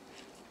unbounded.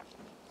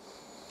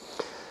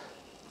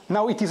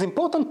 Now, it is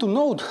important to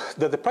note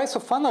that the price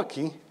of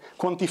anarchy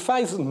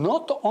quantifies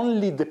not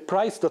only the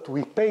price that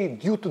we pay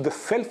due to the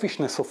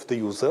selfishness of the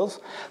users,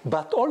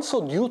 but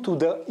also due to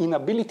their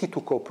inability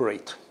to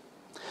cooperate.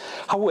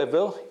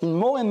 However, in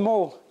more and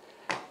more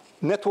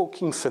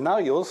networking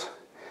scenarios,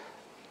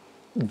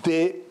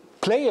 the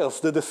players,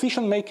 the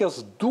decision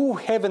makers, do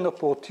have an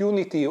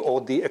opportunity,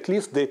 or at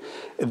least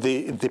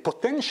the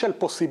potential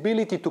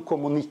possibility to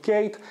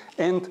communicate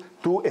and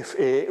to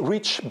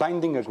reach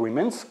binding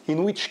agreements,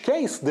 in which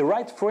case the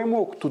right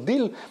framework to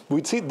deal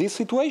with these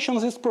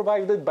situations is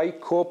provided by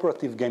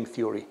cooperative game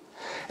theory.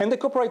 And the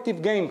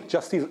cooperative game,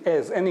 just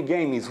as any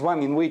game, is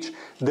one in which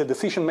the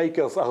decision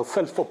makers are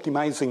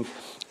self-optimizing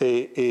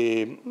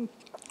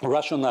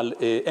rational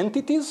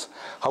entities.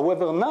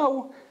 However,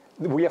 now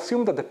we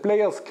assume that the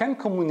players can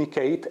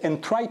communicate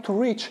and try to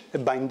reach a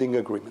binding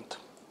agreement.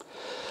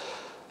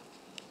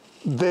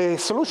 The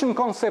solution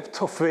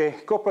concept of a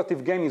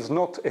cooperative game is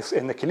not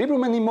an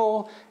equilibrium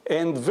anymore,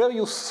 and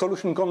various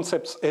solution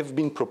concepts have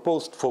been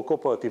proposed for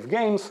cooperative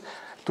games.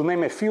 To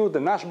name a few, the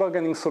Nash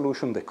bargaining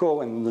solution, the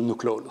core, and the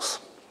nucleolus.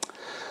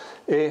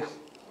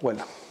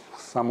 Well,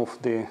 some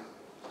of the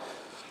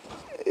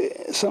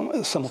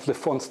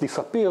fonts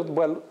disappeared.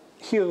 Well,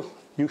 here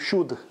you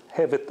should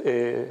have it,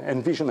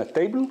 envision a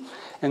table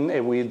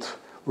and with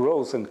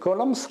rows and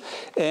columns.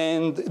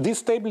 And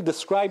this table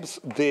describes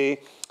the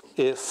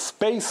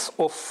space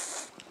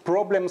of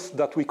problems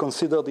that we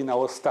considered in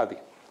our study.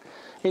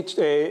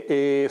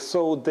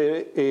 So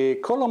the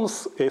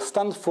columns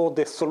stand for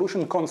the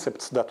solution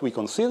concepts that we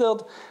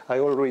considered. I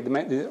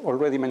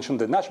already mentioned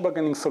the Nash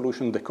bargaining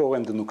solution, the core,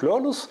 and the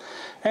nucleolus.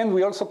 And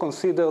we also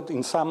considered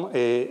in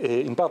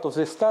part of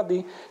the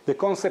study the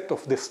concept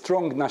of the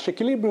strong Nash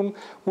equilibrium,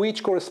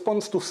 which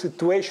corresponds to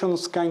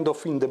situations kind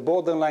of in the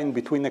borderline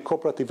between a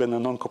cooperative and a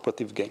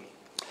non-cooperative game.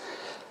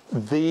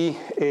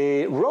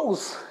 The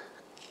rows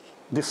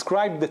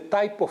describe the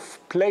type of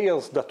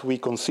players that we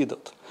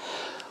considered.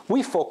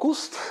 We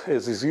focused,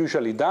 as is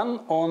usually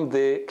done, on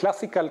the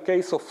classical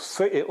case of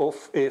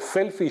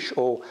selfish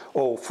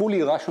or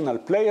fully rational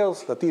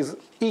players, that is,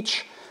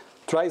 each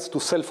tries to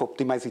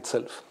self-optimize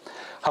itself.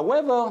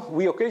 However,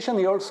 we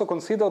occasionally also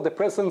consider the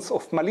presence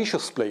of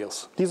malicious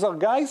players. These are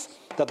guys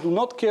that do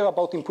not care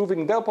about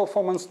improving their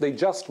performance, they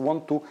just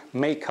want to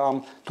make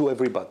harm to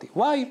everybody.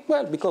 Why?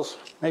 Well, because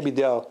maybe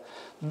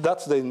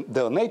that's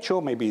their nature,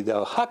 maybe they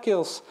are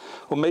hackers,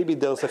 or maybe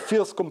there's a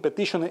fierce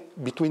competition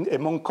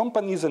among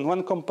companies and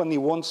one company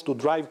wants to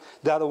drive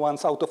the other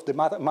ones out of the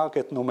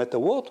market no matter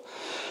what,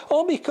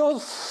 or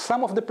because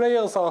some of the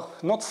players are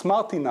not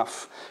smart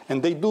enough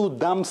and they do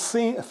dumb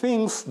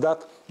things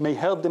that may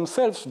hurt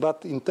themselves,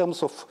 but in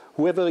terms of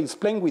whoever is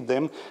playing with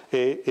them,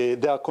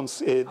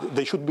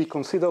 they should be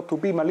considered to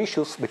be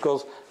malicious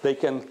because they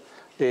can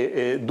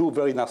do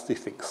very nasty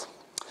things.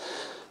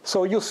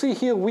 So you see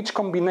here which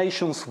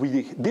combinations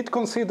we did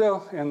consider,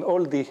 and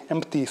all the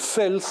empty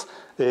cells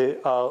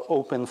are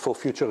open for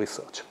future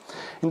research.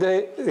 In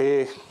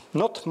the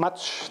not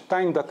much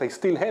time that I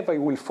still have, I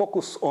will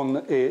focus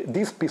on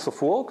this piece of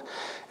work,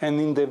 and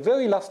in the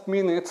very last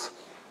minutes,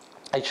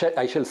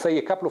 I shall say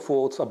a couple of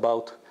words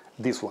about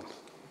this one.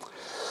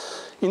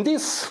 In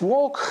this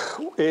work,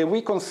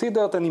 we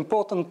considered an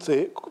important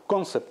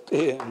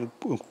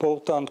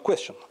important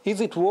question.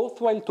 Is it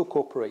worthwhile to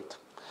cooperate?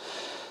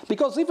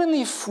 Because even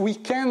if we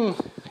can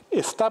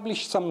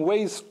establish some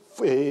way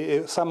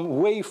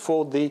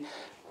for the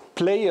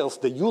players,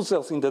 the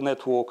users in the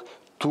network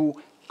to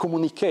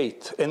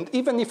communicate, and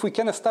even if we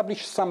can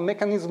establish some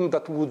mechanism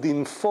that would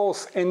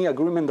enforce any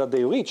agreement that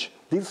they reach,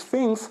 these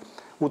things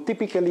would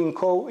typically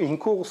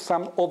incur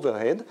some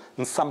overhead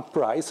and some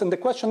price. And the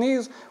question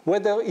is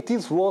whether it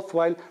is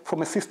worthwhile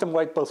from a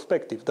system-wide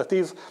perspective. That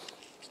is,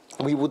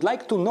 we would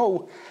like to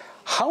know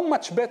how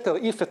much better,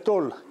 if at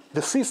all,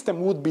 the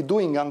system would be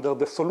doing under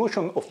the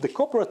solution of the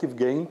cooperative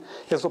game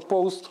as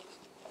opposed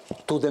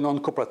to the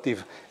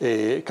non-cooperative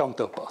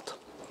counterpart.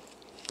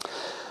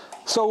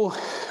 So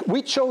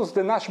we chose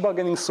the Nash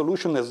bargaining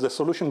solution as the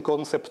solution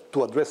concept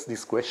to address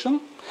this question.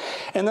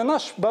 And the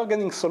Nash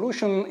bargaining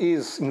solution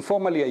is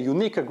informally a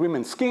unique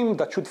agreement scheme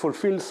that should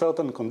fulfill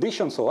certain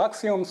conditions or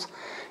axioms.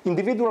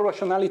 Individual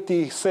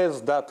rationality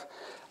says that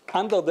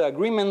under the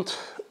agreement,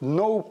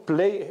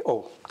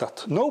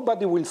 that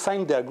nobody will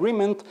sign the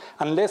agreement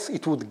unless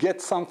it would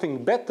get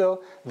something better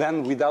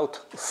than without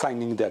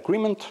signing the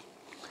agreement.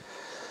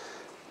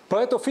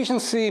 Pareto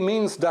efficiency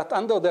means that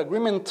under the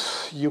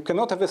agreement, you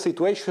cannot have a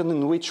situation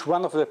in which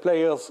one of the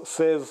players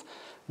says,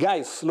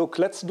 guys, look,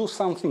 let's do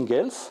something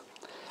else.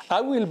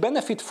 I will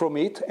benefit from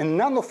it, and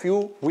none of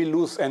you will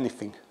lose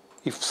anything.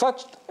 If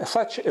such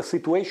a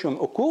situation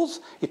occurs,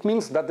 it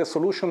means that the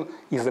solution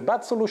is a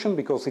bad solution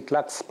because it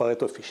lacks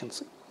Pareto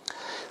efficiency.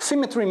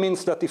 Symmetry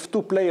means that if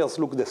two players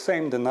look the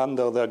same, then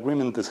under the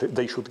agreement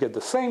they should get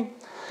the same.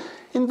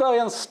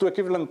 Invariance to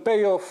equivalent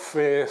payoff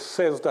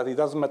says that it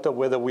doesn't matter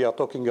whether we are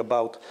talking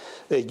about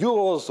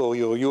euros or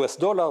US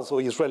dollars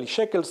or Israeli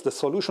shekels, the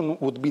solution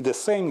would be the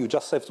same. You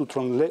just have to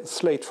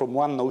translate from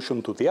one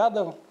notion to the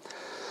other.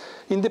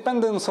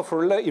 Independence of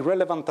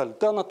irrelevant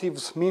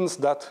alternatives means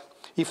that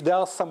if there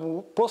are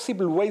some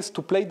possible ways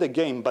to play the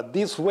game, but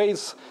these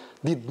ways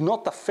did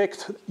not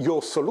affect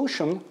your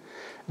solution,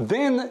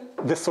 then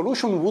the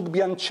solution would be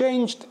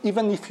unchanged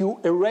even if you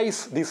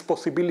erase these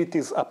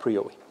possibilities a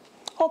priori.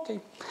 Okay.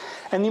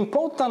 An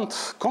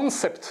important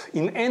concept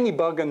in any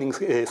bargaining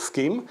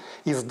scheme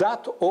is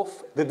that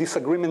of the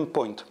disagreement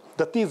point.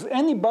 That is,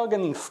 any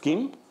bargaining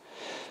scheme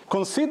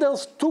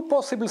considers two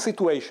possible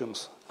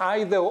situations.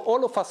 Either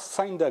all of us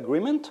sign the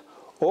agreement,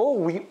 or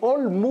we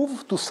all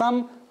move to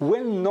some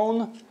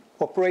well-known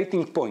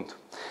operating point.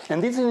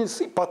 And this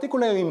is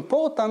particularly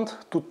important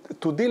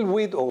to deal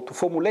with or to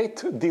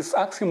formulate this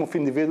axiom of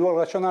individual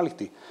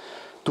rationality.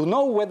 To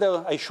know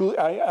whether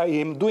I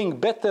am doing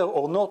better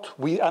or not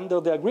under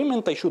the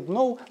agreement, I should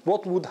know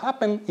what would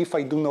happen if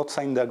I do not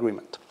sign the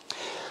agreement.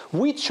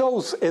 We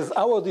chose as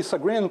our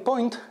disagreement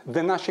point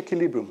the Nash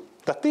equilibrium.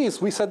 That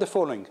is, we said the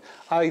following: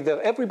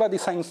 either everybody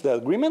signs the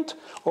agreement,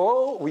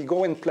 or we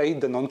go and play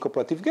the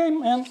non-cooperative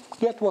game and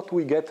get what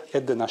we get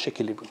at the Nash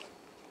equilibrium.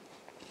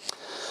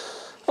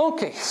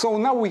 Okay, so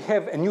now we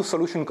have a new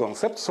solution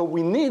concept, so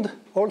we need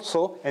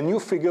also a new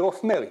figure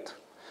of merit,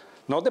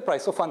 not the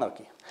price of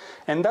anarchy.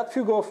 And that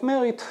figure of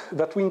merit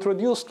that we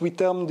introduced, we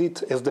termed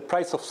it as the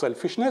price of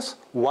selfishness.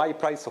 Why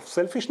price of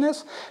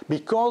selfishness?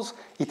 Because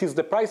it is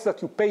the price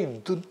that you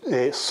pay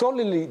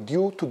solely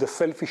due to the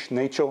selfish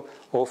nature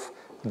of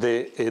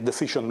the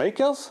decision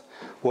makers,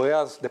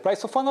 whereas the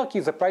price of anarchy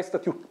is a price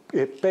that you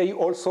pay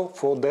also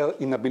for their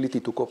inability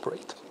to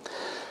cooperate.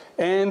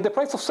 And the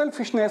price of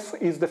selfishness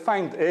is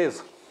defined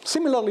as,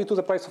 similarly to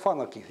the price of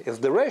anarchy, as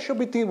the ratio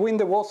between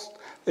the worst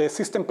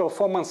system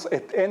performance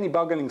at any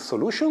bargaining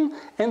solution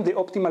and the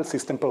optimal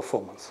system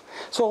performance.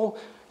 So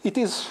it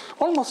is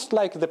almost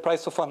like the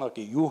price of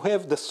anarchy. You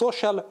have the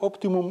social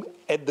optimum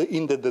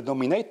in the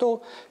denominator,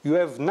 you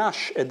have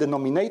Nash at the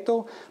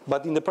denominator,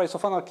 but in the price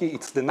of anarchy,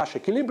 it's the Nash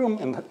equilibrium,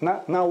 and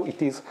now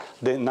it is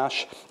the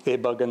Nash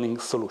bargaining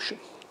solution.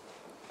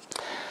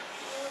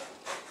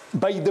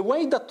 By the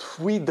way that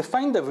we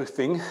defined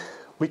everything,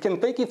 we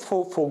can take it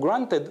for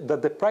granted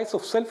that the price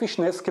of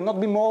selfishness cannot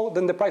be more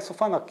than the price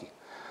of anarchy.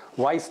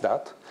 Why is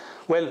that?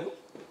 Well,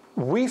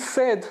 we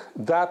said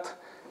that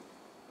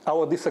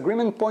our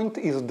disagreement point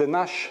is the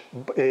Nash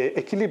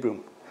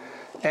equilibrium.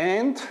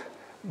 And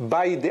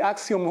by the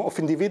axiom of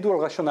individual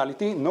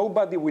rationality,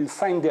 nobody will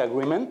sign the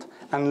agreement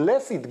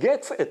unless it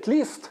gets at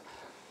least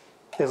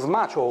as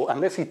much, or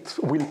unless it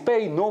will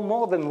pay no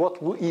more than what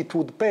it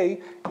would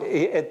pay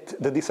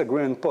at the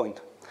disagreement point.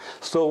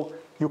 So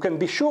you can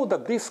be sure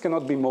that this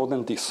cannot be more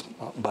than this.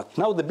 But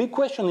now the big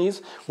question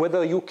is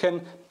whether you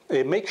can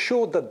make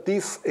sure that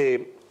this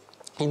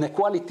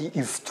inequality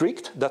is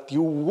strict, that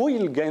you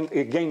will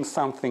gain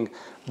something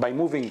by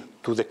moving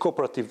to the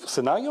cooperative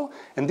scenario,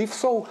 and if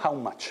so, how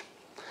much?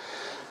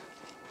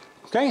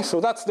 Okay,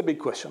 so that's the big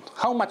question.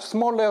 How much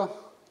smaller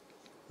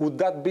would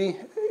that be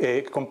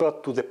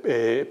compared to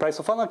the price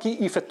of anarchy,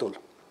 if at all?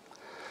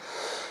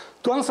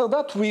 To answer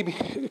that, we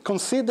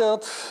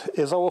considered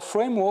as our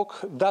framework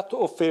that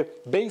of a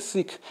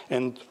basic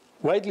and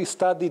widely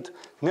studied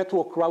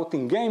network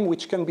routing game,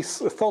 which can be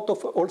thought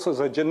of also as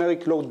a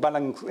generic load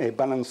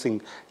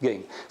balancing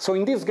game. So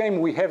in this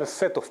game, we have a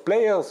set of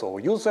players or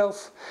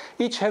users.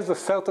 Each has a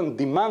certain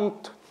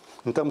demand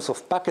in terms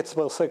of packets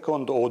per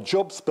second or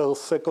jobs per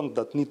second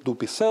that need to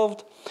be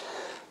served.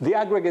 The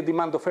aggregate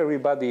demand of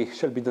everybody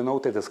shall be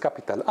denoted as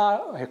capital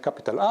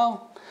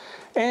R.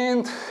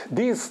 And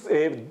these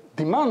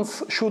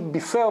demands should be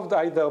served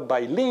either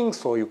by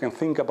links, or you can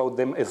think about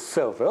them as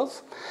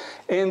servers.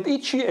 And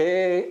each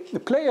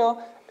player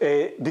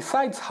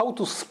decides how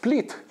to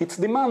split its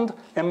demand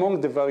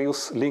among the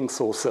various links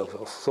or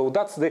servers. So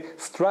that's the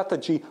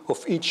strategy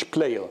of each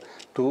player,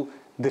 to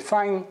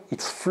define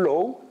its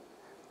flow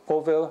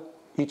over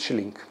each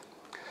link.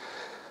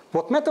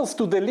 What matters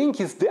to the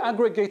link is the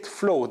aggregate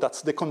flow.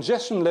 That's the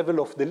congestion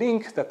level of the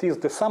link. That is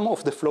the sum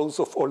of the flows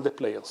of all the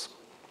players.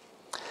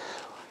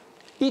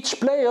 Each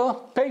player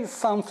pays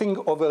something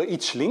over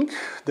each link.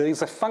 There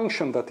is a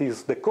function that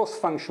is the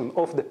cost function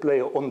of the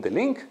player on the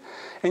link.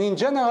 And in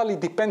general, it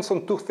depends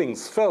on two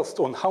things. First,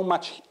 on how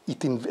much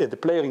the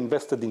player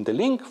invested in the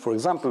link. For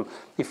example,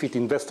 if it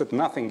invested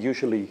nothing,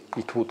 usually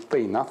it would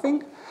pay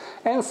nothing.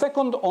 And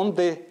second, on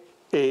the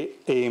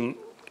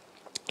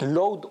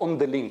load on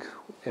the link.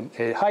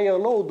 A higher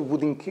load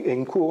would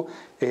incur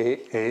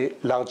a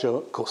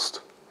larger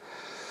cost.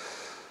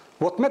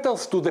 What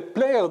matters to the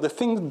player, the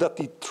thing that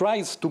it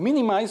tries to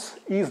minimize,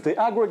 is the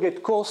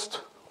aggregate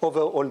cost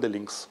over all the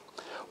links.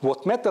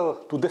 What matters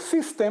to the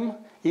system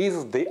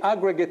is the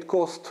aggregate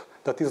cost,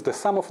 that is the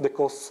sum of the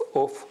costs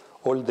of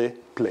all the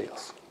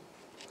players.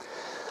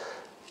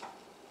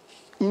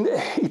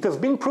 It has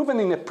been proven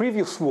in a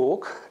previous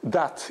work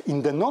that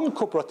in the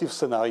non-cooperative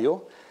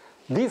scenario,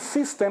 this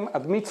system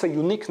admits a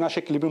unique Nash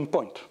equilibrium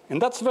point.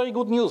 And that's very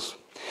good news.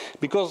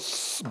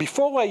 Because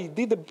before I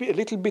did a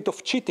little bit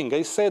of cheating,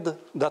 I said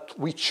that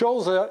we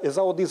chose as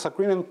our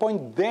disagreement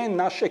point the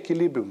Nash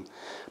equilibrium.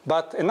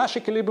 But a Nash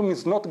equilibrium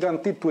is not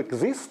guaranteed to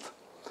exist.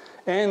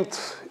 And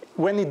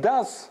when it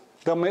does,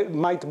 there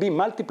might be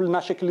multiple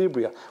Nash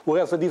equilibria,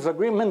 whereas a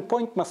disagreement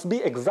point must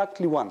be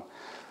exactly one.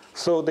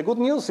 So the good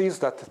news is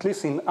that, at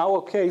least in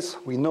our case,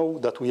 we know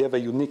that we have a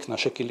unique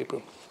Nash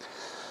equilibrium.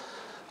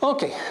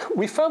 Okay,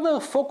 we further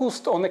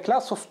focused on a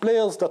class of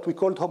players that we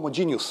called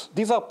homogeneous.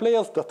 These are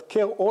players that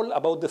care all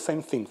about the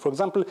same thing. For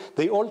example,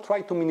 they all try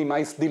to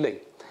minimize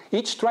delay.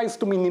 Each tries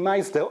to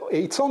minimize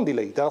its own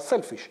delay. They are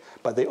selfish,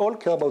 but they all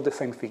care about the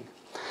same thing.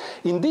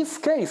 In this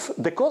case,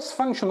 the cost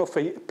function of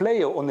a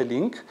player on a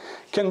link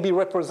can be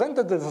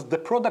represented as the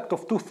product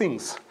of two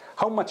things.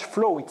 How much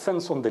flow it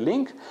sends on the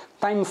link,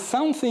 times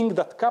something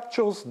that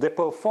captures the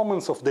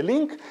performance of the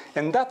link,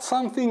 and that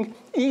something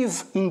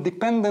is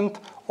independent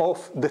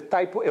of the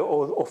type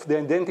of the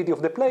identity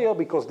of the player,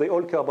 because they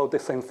all care about the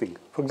same thing.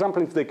 For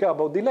example, if they care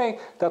about delay,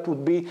 that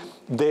would be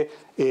the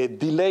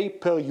delay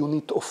per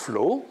unit of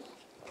flow,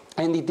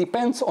 and it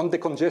depends on the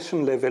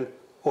congestion level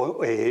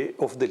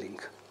of the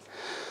link.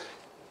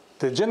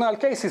 The general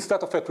case is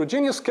that of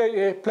heterogeneous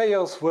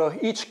players, where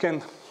each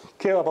can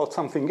care about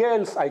something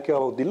else. I care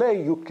about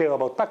delay, you care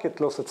about packet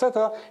loss,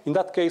 etc. In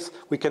that case,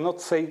 we cannot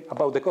say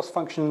about the cost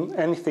function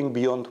anything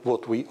beyond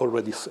what we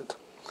already said.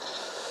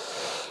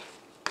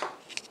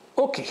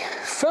 Okay,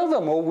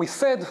 furthermore, we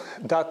said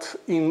that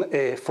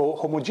for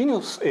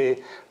homogeneous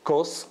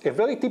costs, a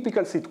very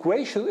typical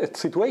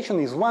situation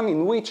is one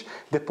in which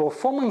the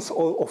performance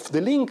of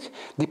the link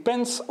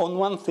depends on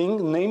one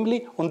thing,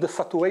 namely on the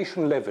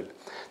saturation level.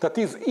 That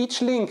is,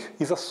 each link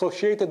is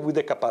associated with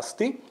a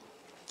capacity,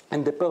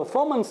 and the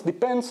performance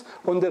depends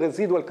on the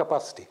residual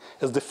capacity.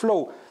 As the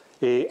flow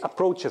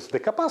approaches the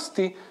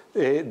capacity,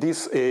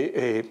 this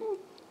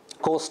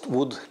cost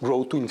would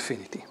grow to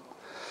infinity.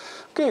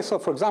 Okay, so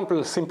for example,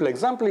 a simple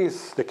example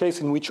is the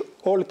case in which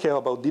all care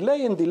about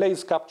delay, and delay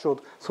is captured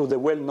through the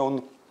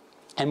well-known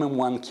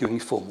MM1 queuing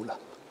formula.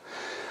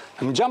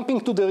 I'm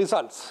jumping to the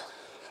results.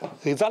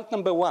 Result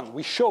number one,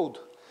 we showed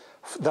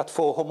that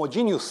for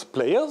homogeneous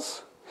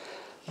players,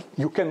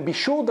 you can be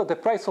sure that the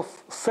price of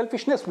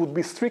selfishness would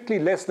be strictly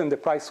less than the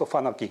price of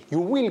anarchy. You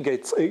will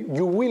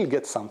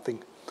get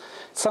something.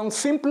 Sounds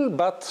simple,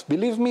 but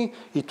believe me,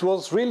 it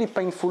was really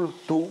painful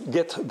to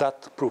get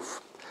that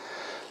proof.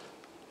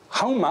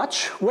 How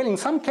much? Well, in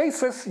some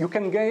cases, you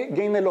can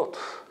gain a lot.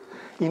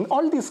 In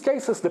all these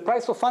cases, the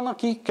price of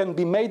anarchy can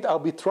be made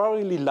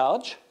arbitrarily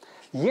large,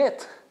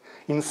 yet,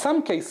 in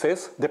some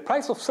cases, the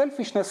price of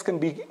selfishness can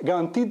be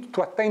guaranteed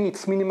to attain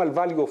its minimal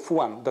value of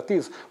 1. That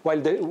is,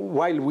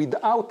 while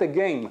without a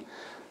game,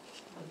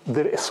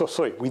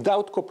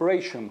 without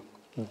cooperation,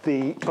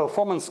 the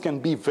performance can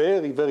be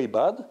very, very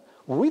bad.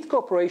 With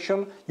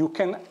cooperation, you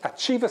can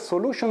achieve a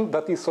solution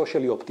that is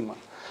socially optimal.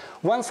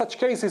 One such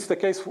case is the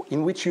case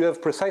in which you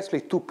have precisely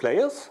 2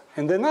 players,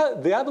 and then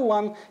the other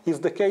one is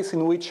the case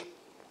in which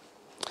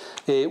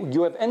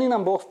you have any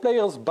number of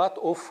players, but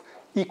of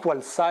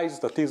equal size,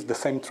 that is the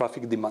same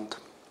traffic demand.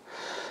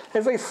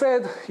 As I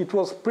said, it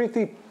was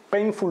pretty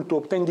painful to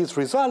obtain these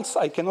results.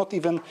 I cannot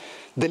even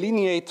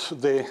delineate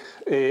the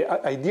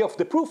idea of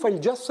the proof. I'll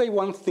just say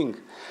one thing.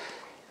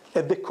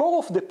 At the core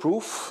of the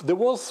proof, there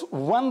was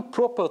one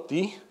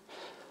property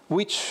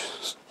which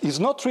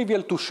is not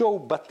trivial to show,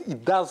 but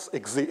it does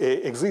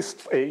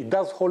exist, it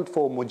does hold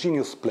for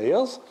homogeneous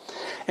players.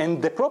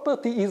 And the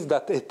property is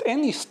that at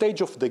any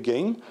stage of the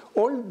game,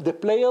 all the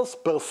players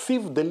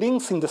perceive the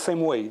links in the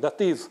same way.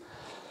 That is,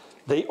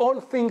 they all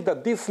think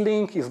that this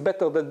link is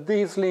better than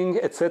this link,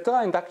 etc.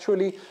 And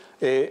actually,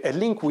 a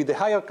link with a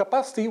higher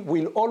capacity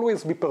will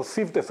always be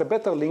perceived as a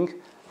better link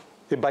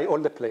by all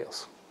the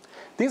players.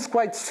 This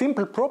quite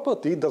simple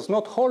property does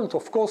not hold,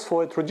 of course,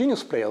 for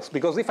heterogeneous players,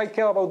 because if I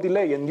care about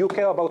delay and you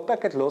care about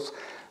packet loss,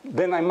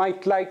 then I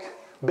might like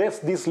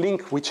best this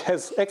link which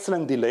has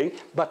excellent delay,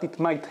 but it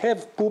might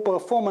have poor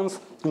performance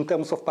in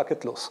terms of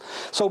packet loss.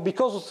 So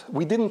because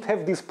we didn't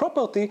have this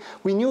property,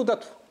 we knew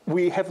that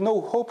we have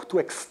no hope to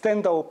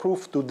extend our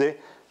proof to the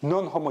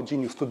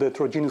non-homogeneous, to the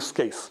heterogeneous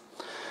case.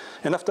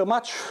 And after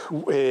much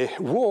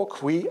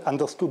work, we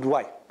understood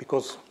why,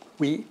 because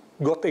we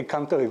got a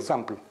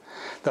counterexample.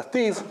 That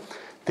is,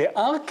 there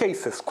are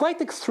cases, quite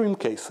extreme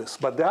cases,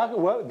 but there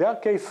are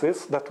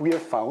cases that we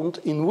have found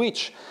in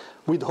which,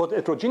 with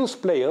heterogeneous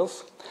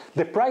players,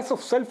 the price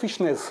of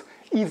selfishness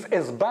is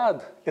as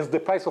bad as the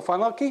price of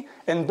anarchy,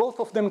 and both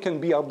of them can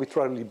be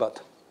arbitrarily bad.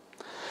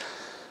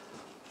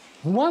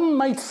 One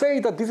might say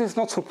that this is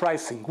not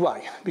surprising.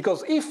 Why?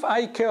 Because if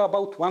I care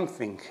about one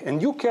thing,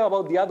 and you care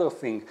about the other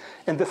thing,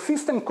 and the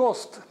system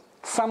cost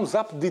sums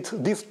up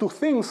these 2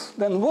 things,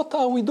 then what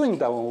are we doing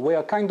now? We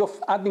are kind of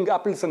adding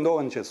apples and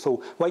oranges,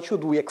 so why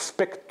should we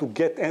expect to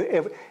get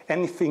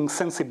anything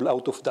sensible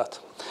out of that?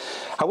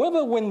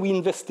 However, when we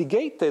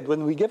investigated,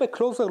 when we gave a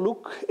closer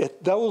look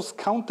at those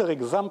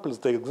counterexamples,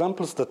 the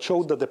examples that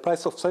showed that the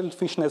price of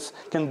selfishness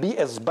can be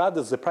as bad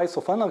as the price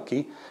of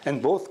anarchy,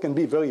 and both can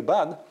be very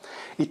bad,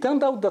 it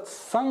turned out that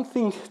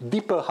something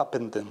deeper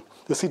happened then.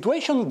 The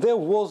situation there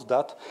was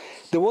that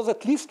there was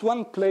at least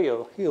one player,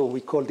 here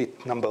we called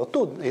it number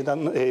 2,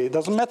 it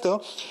doesn't matter,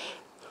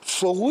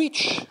 for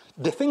which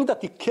the thing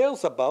that he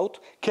cares about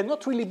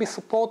cannot really be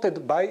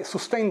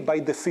sustained by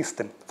the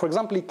system. For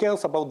example, he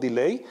cares about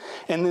delay,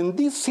 and in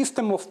this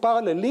system of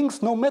parallel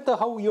links, no matter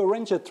how you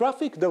arrange the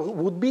traffic, there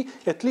would be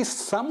at least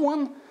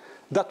someone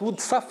that would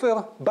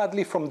suffer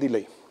badly from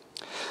delay.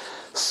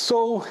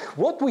 So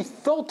what we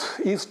thought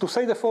is to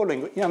say the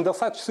following under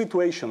such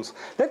situations.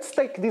 Let's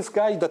take this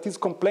guy that is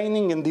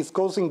complaining and is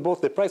causing both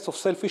the price of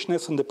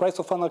selfishness and the price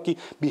of anarchy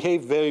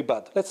behave very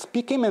bad. Let's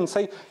pick him and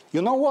say,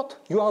 you know what?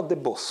 You are the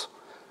boss.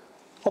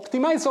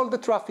 Optimize all the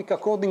traffic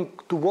according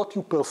to what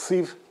you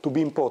perceive to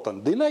be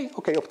important. Delay?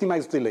 Okay,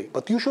 optimize delay.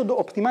 But you should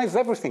optimize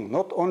everything,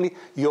 not only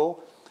your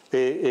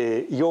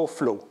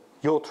flow,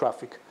 your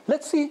traffic.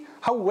 Let's see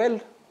how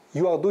well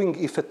you are doing,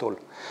 if at all.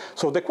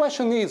 So the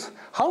question is,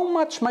 how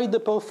much might the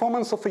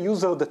performance of a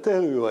user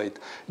deteriorate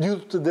due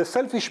to the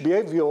selfish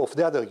behavior of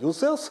the other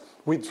users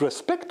with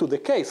respect to the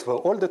case where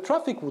all the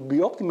traffic would be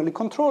optimally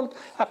controlled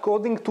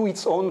according to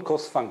its own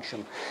cost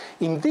function?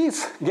 In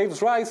this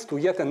gives rise to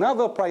yet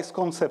another price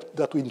concept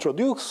that we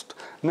introduced,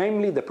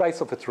 namely the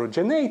price of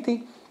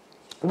heterogeneity,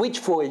 which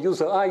for a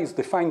user I is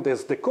defined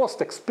as the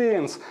cost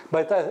experienced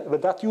by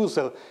that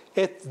user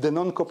at the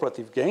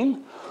non-cooperative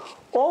game,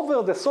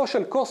 over the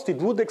social cost it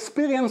would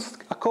experience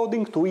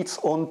according to its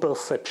own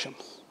perception.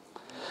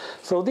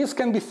 So this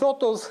can be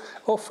thought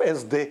of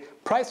as the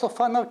price of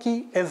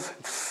anarchy as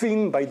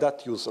seen by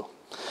that user.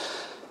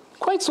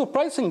 Quite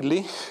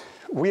surprisingly,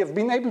 we have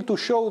been able to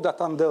show that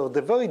under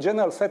the very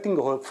general setting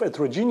of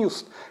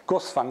heterogeneous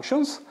cost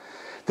functions,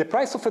 the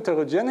price of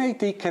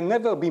heterogeneity can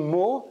never be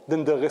more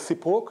than the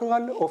reciprocal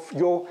of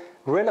your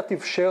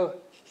relative share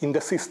in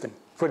the system.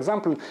 For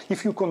example,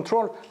 if you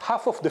control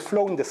half of the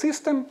flow in the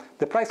system,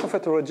 the price of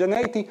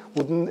heterogeneity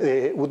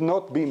would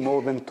not be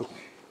more than 2.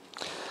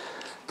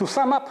 To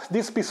sum up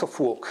this piece of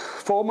work,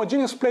 for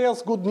homogeneous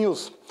players, good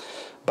news.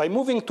 By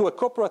moving to a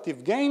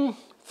cooperative game,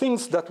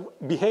 things that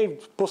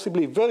behaved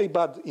possibly very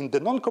bad in the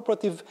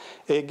non-cooperative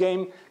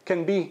game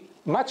can be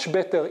much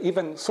better,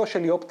 even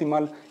socially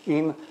optimal,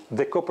 in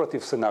the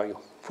cooperative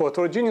scenario. For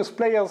heterogeneous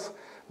players,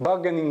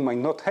 bargaining might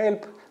not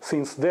help,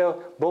 since there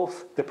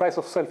both the price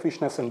of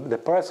selfishness and the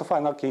price of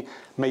anarchy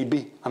may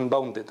be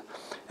unbounded.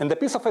 And the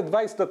piece of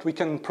advice that we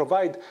can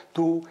provide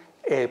to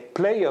a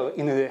player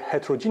in a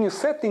heterogeneous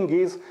setting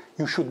is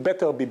you should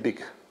better be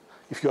big.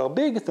 If you are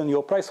big, then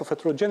your price of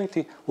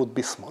heterogeneity would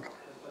be small.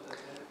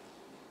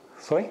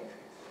 Sorry?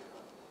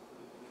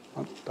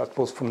 Oh, that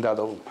was from the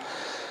other room.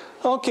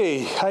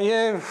 Okay, I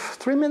have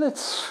 3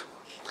 minutes.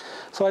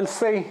 So I'll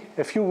say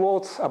a few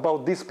words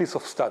about this piece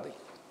of study.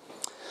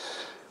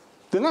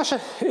 The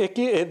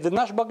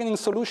Nash bargaining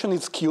solution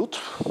is cute,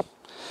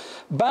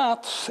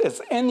 but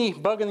as any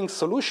bargaining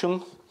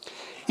solution,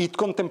 it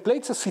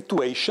contemplates a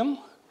situation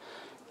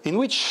in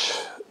which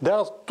there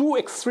are 2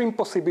 extreme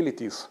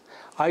possibilities.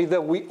 Either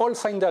we all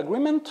sign the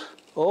agreement,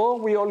 or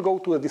we all go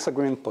to a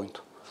disagreement point.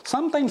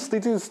 Sometimes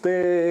this is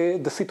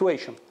the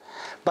situation,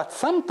 but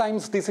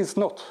sometimes this is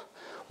not.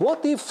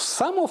 What if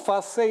some of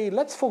us say,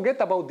 let's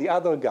forget about the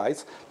other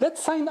guys,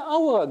 let's sign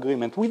our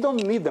agreement, we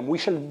don't need them, we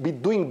shall be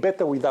doing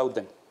better without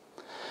them.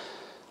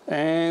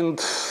 And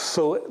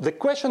so the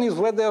question is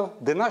whether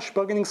the Nash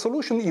bargaining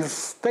solution is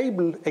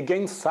stable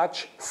against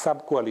such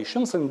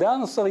sub-coalitions, and the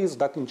answer is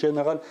that in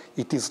general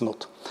it is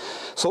not.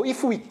 So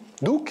if we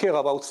do care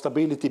about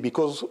stability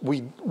because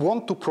we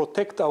want to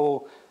protect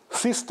our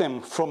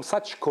system from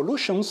such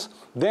collusions,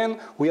 then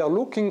we are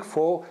looking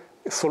for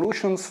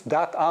solutions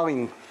that are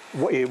in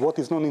what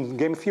is known in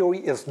game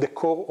theory as the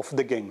core of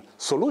the game.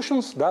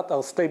 Solutions that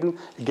are stable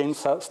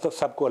against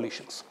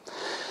sub-coalitions.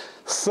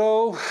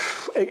 So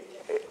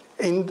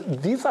in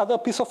this other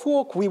piece of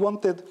work, we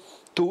wanted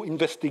to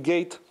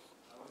investigate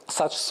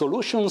such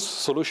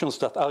solutions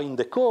that are in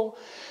the core.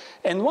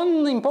 And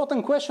one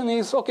important question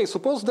is, okay,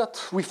 suppose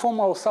that we form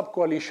our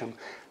sub-coalition.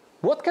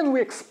 What can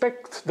we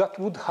expect that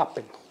would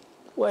happen?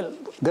 Well,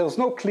 there's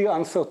no clear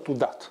answer to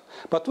that.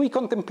 But we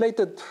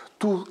contemplated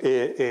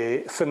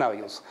 2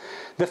 scenarios.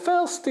 The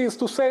first is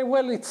to say,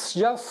 well, it's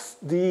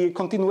just the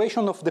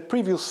continuation of the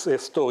previous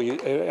story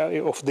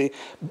of the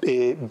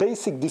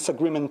basic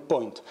disagreement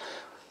point.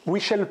 We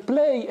shall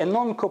play a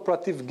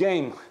non-cooperative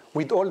game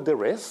with all the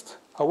rest.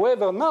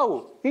 However,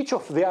 now each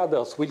of the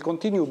others will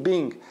continue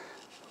being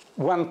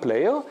one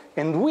player,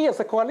 and we as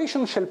a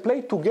coalition shall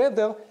play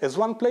together as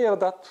one player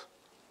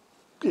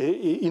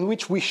in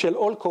which we shall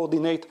all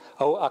coordinate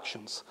our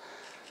actions.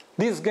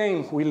 This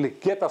game will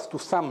get us to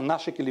some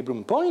Nash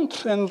equilibrium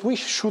point, and we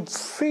should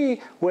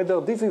see whether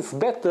this is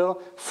better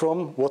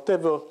from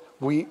whatever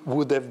we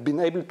would have been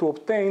able to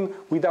obtain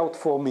without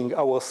forming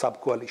our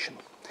sub-coalition.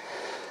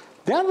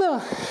 The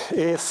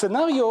other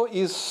scenario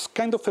is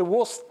kind of a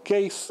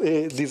worst-case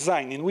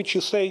design, in which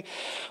you say,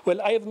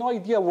 well, I have no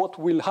idea what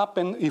will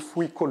happen if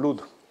we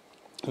collude.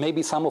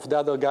 Maybe some of the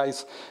other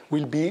guys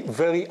will be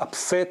very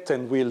upset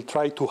and will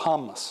try to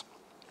harm us.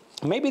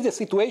 Maybe the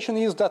situation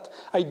is that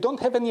I don't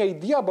have any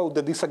idea about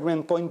the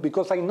disagreement point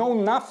because I know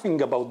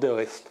nothing about the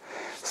rest.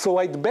 So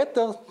I'd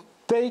better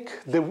take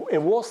a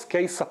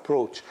worst-case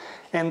approach.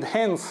 And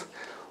hence,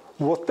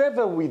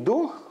 whatever we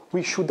do,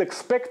 we should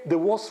expect the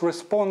worst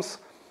response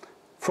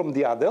from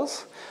the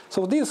others.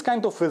 So this is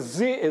kind of a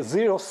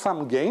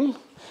zero-sum game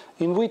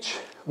in which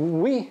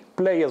we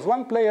play as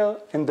one player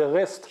and the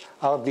rest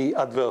are the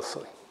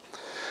adversary.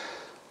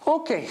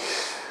 Okay,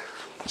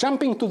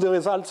 jumping to the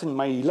results in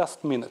my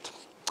last minute.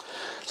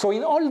 So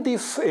in all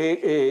this,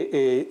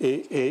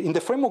 in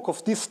the framework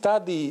of this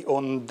study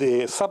on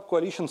the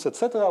sub-coalitions,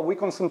 etc., we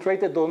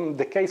concentrated on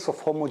the case of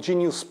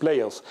homogeneous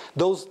players,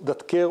 those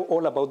that care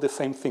all about the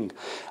same thing.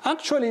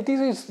 Actually, this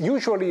is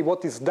usually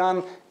what is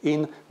done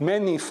in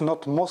many, if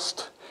not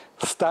most,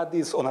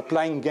 studies on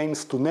applying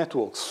games to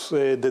networks.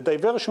 The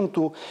diversion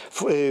to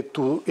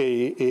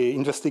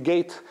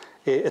investigate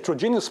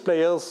heterogeneous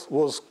players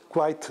was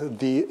quite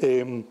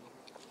the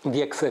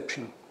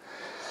exception.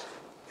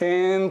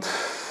 And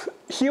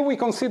here we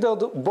considered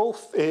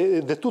both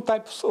the 2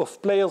 types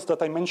of players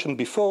that I mentioned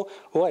before.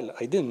 Well,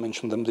 I didn't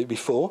mention them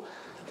before.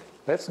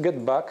 Let's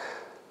get back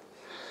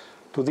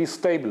to this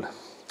table.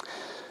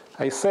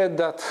 I said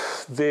that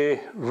the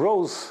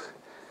rows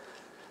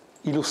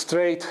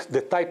illustrate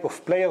the type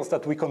of players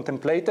that we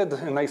contemplated.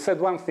 And I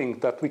said one thing,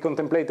 that we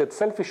contemplated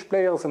selfish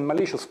players and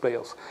malicious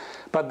players.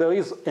 But there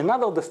is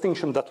another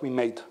distinction that we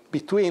made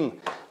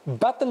between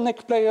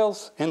bottleneck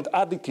players and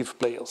additive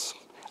players.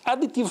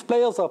 Additive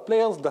players are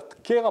players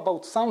that care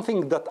about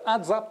something that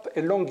adds up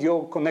along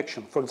your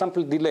connection. For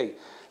example, delay.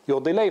 Your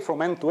delay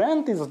from end to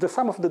end is the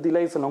sum of the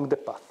delays along the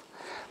path.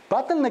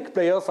 Bottleneck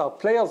players are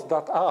players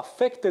that are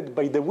affected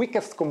by the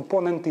weakest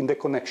component in the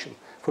connection.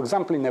 For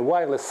example, in a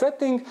wireless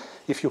setting,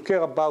 if you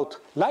care about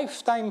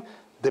lifetime,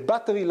 the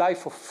battery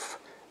life of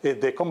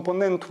the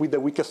component with the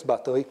weakest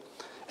battery,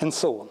 and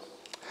so on.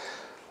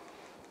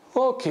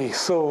 Okay,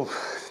 so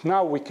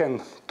now we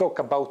can talk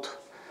about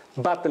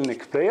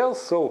bottleneck players.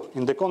 So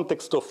in the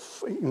context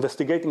of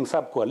investigating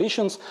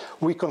subcoalitions,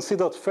 we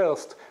considered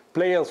first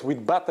players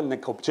with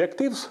bottleneck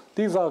objectives.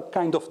 These are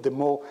kind of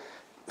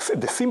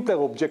the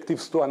simpler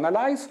objectives to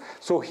analyze.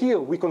 So here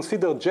we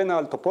consider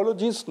general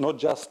topologies, not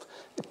just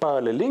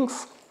parallel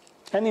links,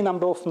 any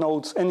number of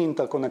nodes, any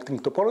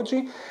interconnecting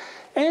topology.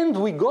 And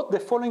we got the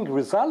following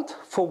result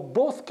for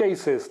both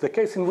cases, the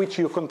case in which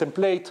you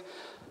contemplate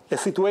a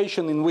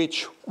situation in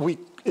which we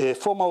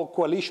form our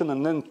coalition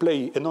and then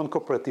play a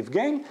non-cooperative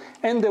game,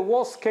 and the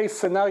worst case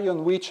scenario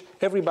in which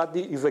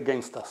everybody is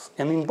against us.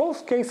 And in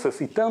both cases,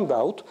 it turned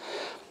out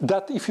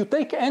that if you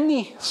take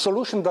any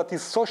solution that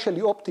is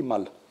socially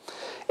optimal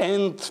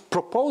and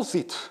propose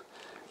it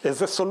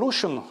as a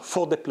solution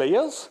for the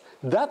players,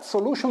 that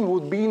solution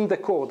would be in the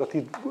core. That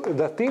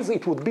is,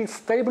 it would be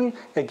stable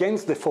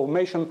against the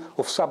formation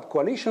of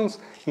subcoalitions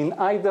in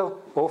either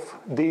of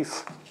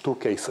these two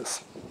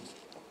cases.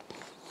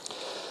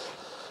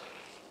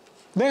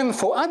 Then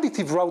for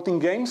additive routing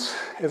games,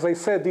 as I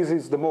said, this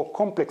is the more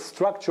complex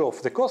structure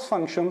of the cost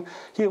function.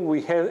 Here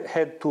we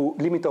had to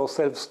limit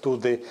ourselves to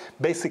the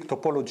basic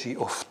topology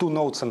of two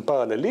nodes and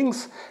parallel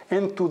links,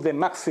 and to the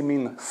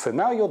maximin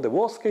scenario, the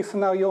worst case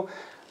scenario.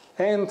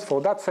 And for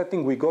that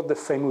setting, we got the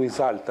same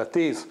result. That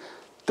is,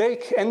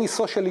 take any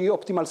socially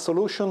optimal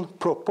solution,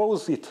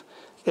 propose it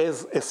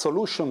as a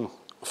solution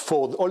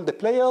for all the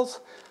players.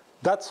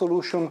 That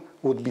solution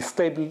would be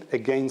stable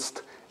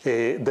against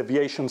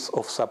deviations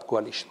of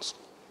subcoalitions.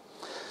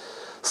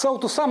 So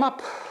to sum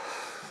up,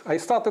 I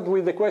started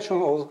with the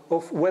question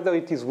of whether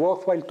it is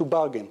worthwhile to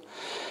bargain.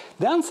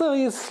 The answer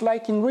is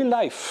like in real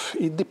life.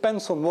 It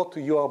depends on what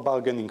you are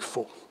bargaining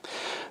for.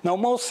 Now,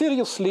 more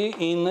seriously,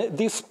 in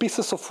these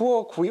pieces of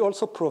work, we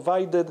also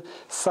provided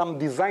some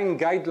design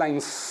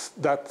guidelines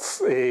that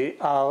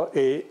are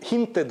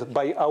hinted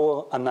by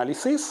our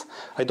analysis.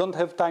 I don't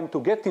have time to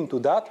get into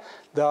that.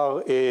 They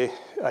are,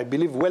 I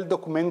believe, well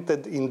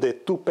documented in the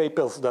two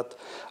papers that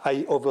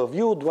I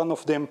overviewed. One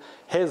of them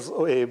has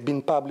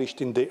been published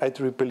in the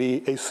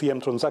IEEE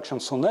ACM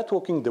Transactions on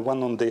Networking, the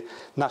one on the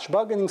Nash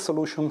bargaining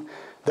solution.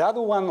 The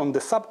other one on the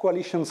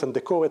subcoalitions and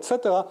the core,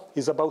 etc.,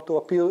 is about to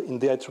appear in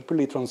the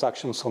IEEE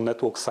Transactions on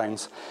Network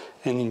Science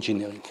and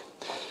Engineering.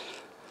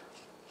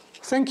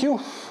 Thank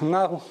you.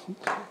 Now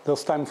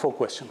there's time for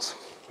questions.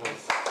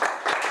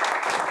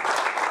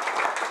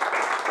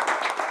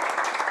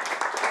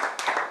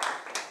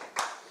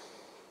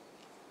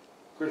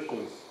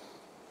 Questions?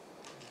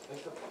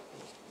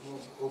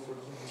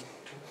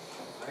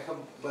 I have,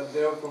 but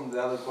they're from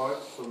the other part,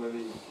 so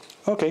maybe.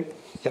 Okay.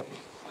 Yeah.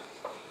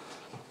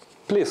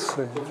 Please.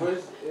 So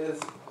first is,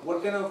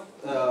 what kind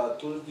of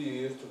tools do you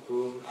use to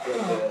prove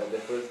that the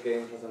first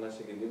game has a Nash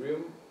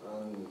equilibrium?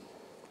 And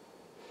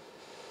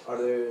are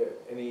there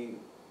any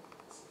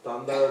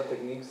standard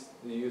techniques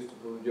you use to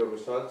prove your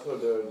results, or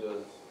they're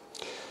just?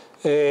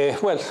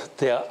 Well,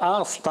 there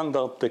are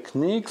standard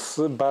techniques,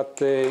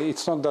 but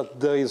it's not that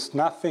there is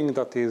nothing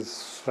that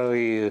is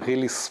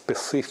really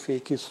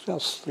specific. It's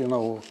just,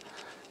 you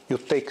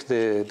take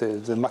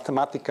the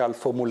mathematical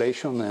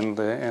formulation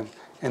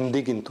and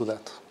dig into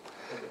that.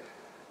 Okay.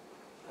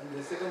 And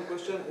the second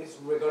question is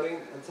regarding,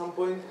 at some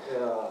point,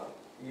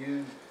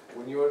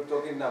 when you were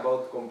talking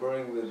about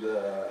comparing with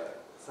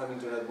some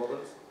internet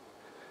models,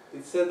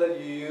 it said that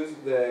you use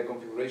the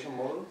configuration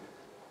model,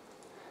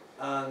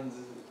 and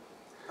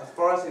as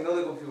far as I know,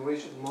 the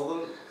configuration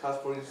model has,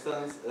 for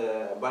instance,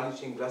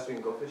 vanishing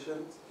clustering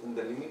coefficient in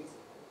the limits.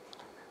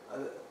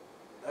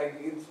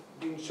 It's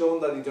been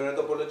shown that internet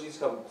topologies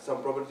have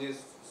some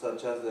properties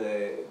such as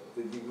the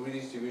degree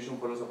distribution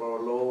follows a power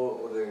law,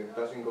 or the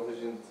clustering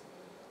coefficient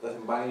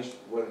doesn't vanish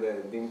when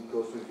the link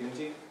goes to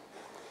infinity.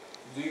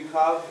 Do you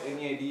have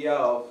any idea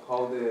of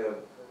how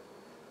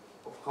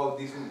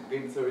this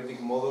game theoretic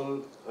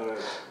model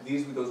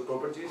deals with those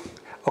properties?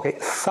 Okay,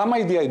 some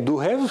idea I do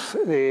have,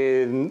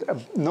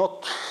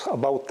 not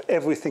about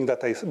everything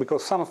that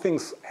because some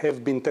things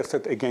have been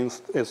tested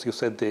against, as you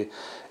said, the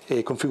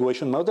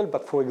configuration model.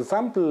 But for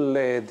example,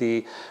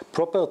 the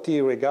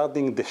property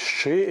regarding the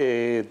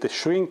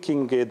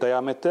shrinking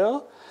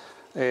diameter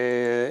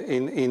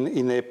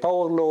in a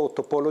power law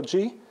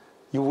topology,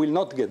 you will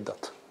not get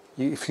that.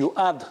 If you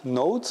add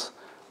nodes,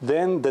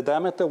 then the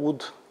diameter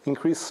would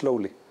increase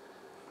slowly.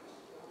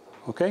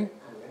 Okay?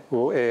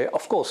 Well,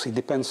 of course, it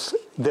depends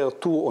there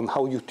too on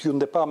how you tune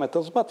the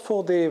parameters, but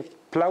for the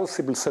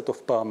plausible set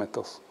of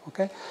parameters.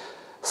 Okay?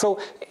 So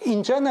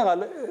in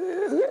general,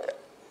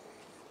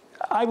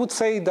 I would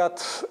say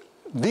that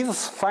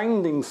these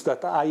findings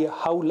that I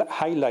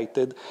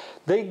highlighted,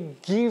 they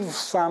give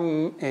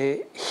some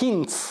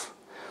hints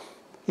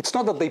it's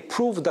not that they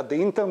prove that the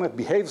internet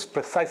behaves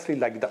precisely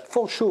like that.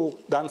 For sure,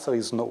 the answer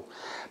is no.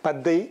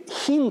 But they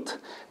hint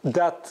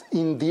that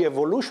in the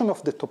evolution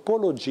of the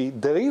topology,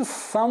 there is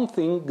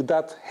something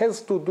that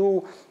has to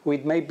do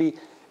with maybe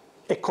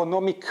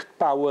economic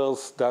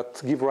powers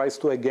that give rise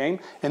to a game,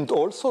 and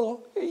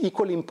also,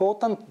 equally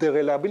important, the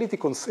reliability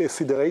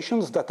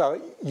considerations that are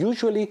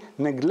usually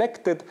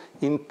neglected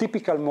in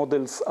typical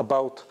models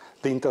about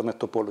the internet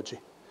topology.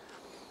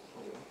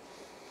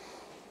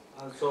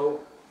 And so,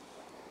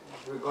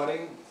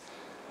 regarding,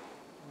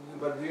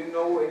 but do you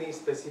know any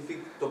specific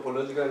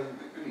topological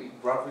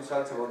graph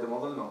results about the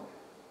model? No.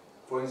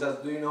 For instance,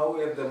 do you know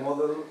if the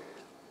model,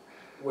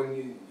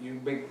 when you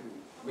make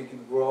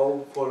it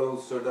grow,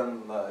 follows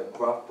certain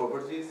graph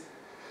properties?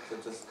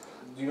 Such as,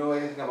 do you know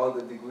anything about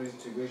the degree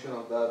distribution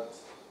of that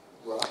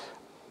graph?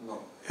 No.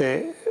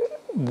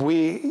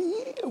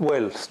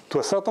 Well, to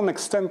a certain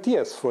extent,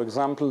 yes. For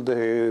example,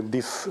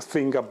 this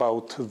thing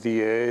about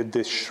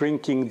the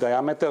shrinking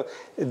diameter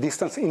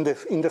distance in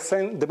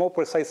the more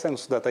precise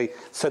sense that I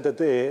said at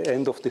the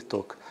end of the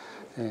talk.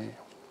 Yeah,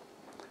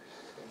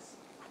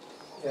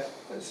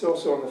 it's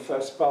also on the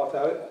first part.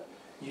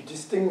 You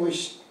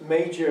distinguish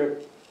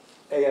major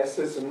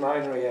ASs and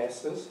minor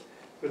ASs,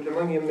 but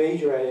among your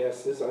major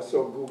ASs, I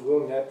saw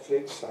Google,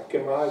 Netflix,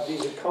 Akamai,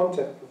 these are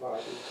content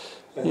providers.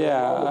 And it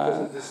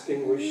doesn't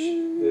distinguish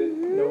the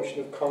notion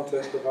of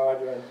content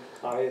provider and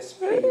ISP,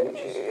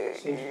 which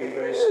seems to be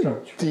very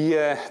structured.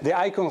 The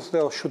icons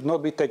there should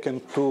not be taken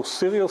too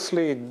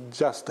seriously.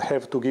 Just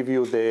have to give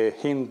you the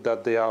hint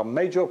that there are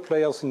major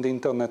players in the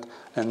internet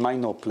and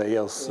minor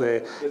players.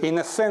 In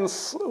a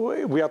sense,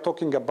 we are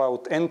talking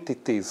about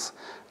entities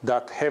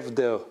that have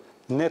their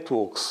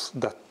networks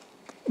that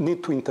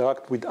need to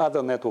interact with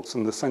other networks,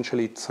 and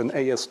essentially it's an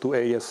AS to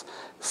AS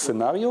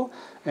scenario.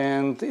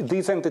 And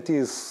these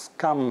entities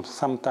come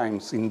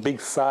sometimes in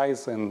big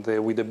size and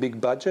with a big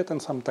budget,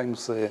 and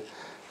sometimes I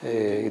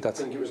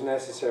think it was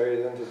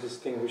necessary then to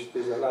distinguish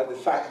these, like the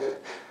fact that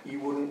you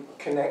wouldn't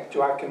connect to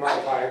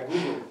Akamai via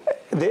Google.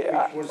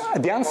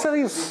 The answer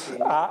is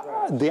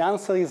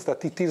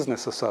that it is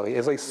necessary.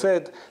 As I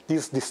said, we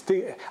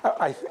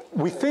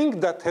think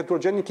that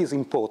heterogeneity is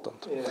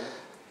important. Yeah.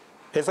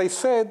 As I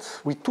said,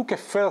 we took a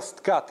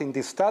first cut in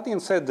this study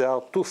and said there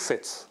are 2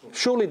 sets.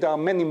 Surely there are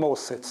many more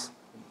sets.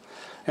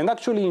 And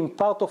actually, in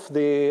part of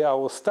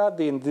our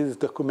study, and this is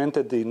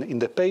documented in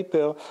the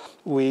paper,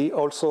 we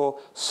also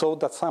saw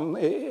that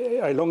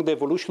along the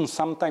evolution,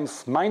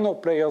 sometimes minor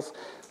players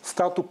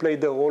start to play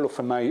the role of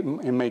a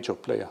major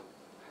player.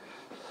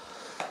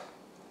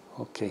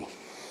 Okay.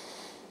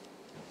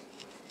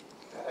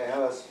 I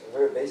have a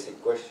very basic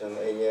question.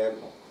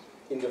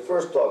 In the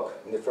first talk,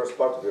 in the first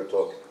part of your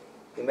talk,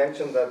 you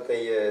mentioned that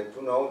the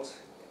 2 nodes,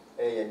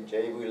 A and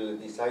J, will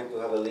decide to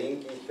have a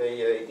link if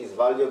it is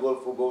valuable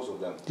for both of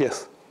them.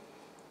 Yes.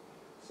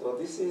 So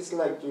this is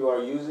like you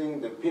are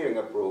using the peering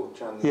approach,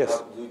 and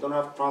yes. You don't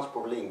have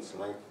transport links,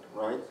 like,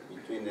 right?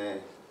 Between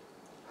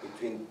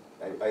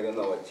I don't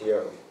know, a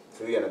tier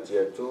 3 and a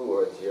tier 2,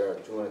 or a tier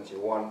 2 and a tier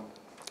 1.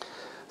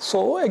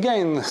 So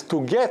again,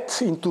 to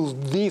get into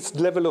this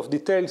level of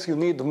details, you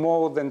need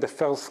more than the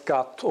first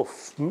cut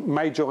of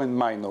major and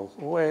minor.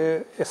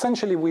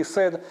 Essentially, we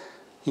said,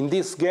 in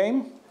this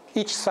game,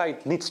 each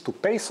side needs to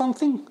pay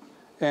something,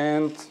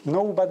 and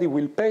nobody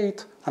will pay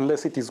it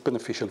unless it is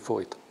beneficial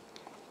for it.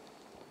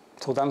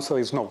 So the answer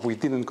is no, we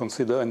didn't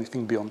consider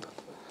anything beyond that.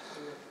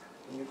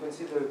 You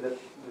consider that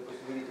the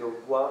possibility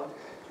of one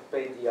to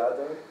pay the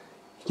other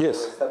to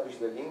yes. establish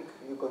the link,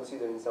 you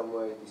consider in some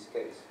way this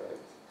case, right?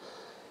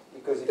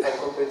 Because if I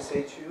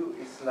compensate you,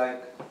 it's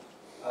like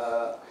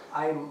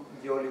I'm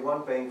the only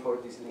one paying for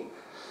this link.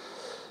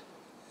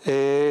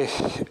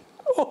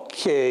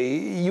 Okay,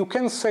 you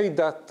can say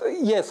that,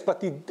 yes,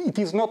 but it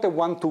is not a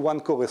one-to-one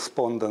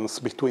correspondence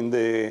between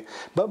the...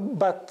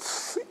 But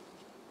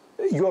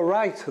you are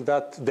right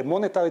that the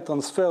monetary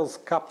transfers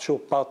capture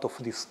part of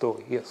this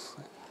story, yes.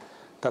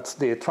 That's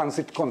the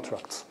transit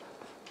contracts.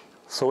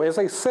 So as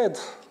I said,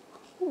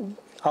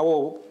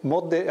 our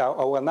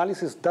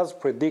analysis does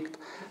predict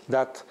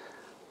that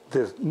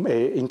the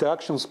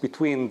interactions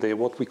between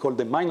what we call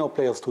the minor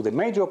players to the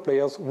major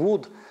players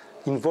would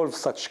involve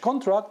such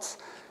contracts.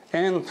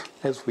 And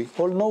as we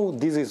all know,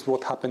 this is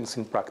what happens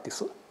in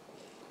practice.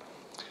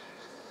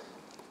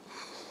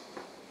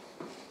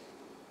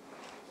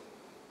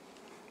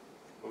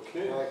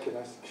 Okay.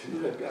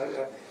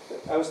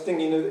 I was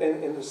thinking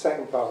in the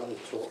second part of the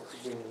talk.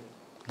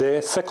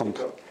 The second.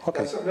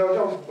 Okay. No,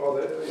 don't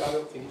bother. I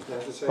don't think it's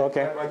necessary.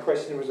 Okay. My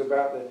question was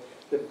about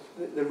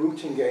the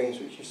routing games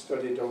which you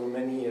studied over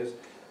many years.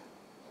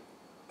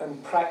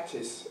 And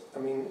practice. I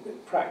mean,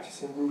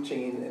 practice in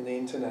routing in the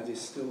internet is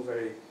still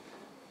very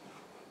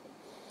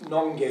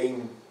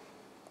non-gaming.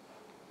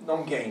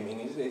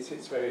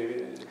 It's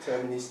very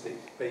deterministic,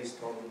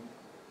 based on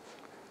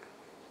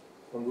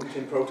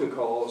routing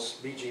protocols,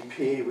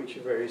 BGP, which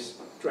are very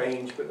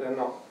strange, but they're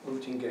not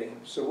routing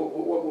games. So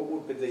what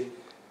would be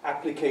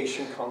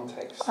application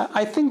context?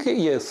 I think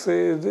yes,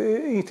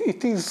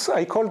 it is.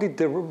 I called it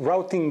the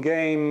routing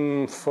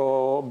game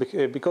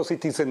because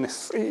it is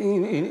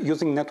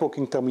using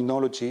networking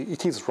terminology.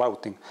 It is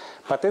routing,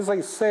 but as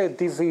I said,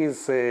 this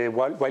is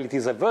while it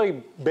is a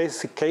very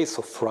basic case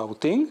of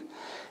routing,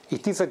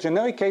 it is a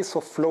generic case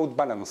of load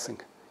balancing.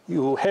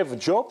 You have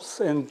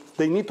jobs, and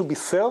they need to be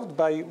served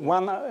by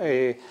one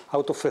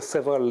out of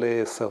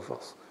several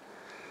servers.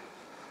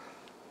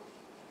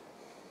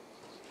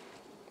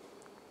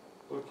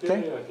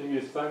 Okay, I think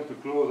it's time to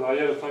close.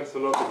 Ariel, thanks a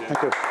lot again.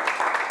 Thank you.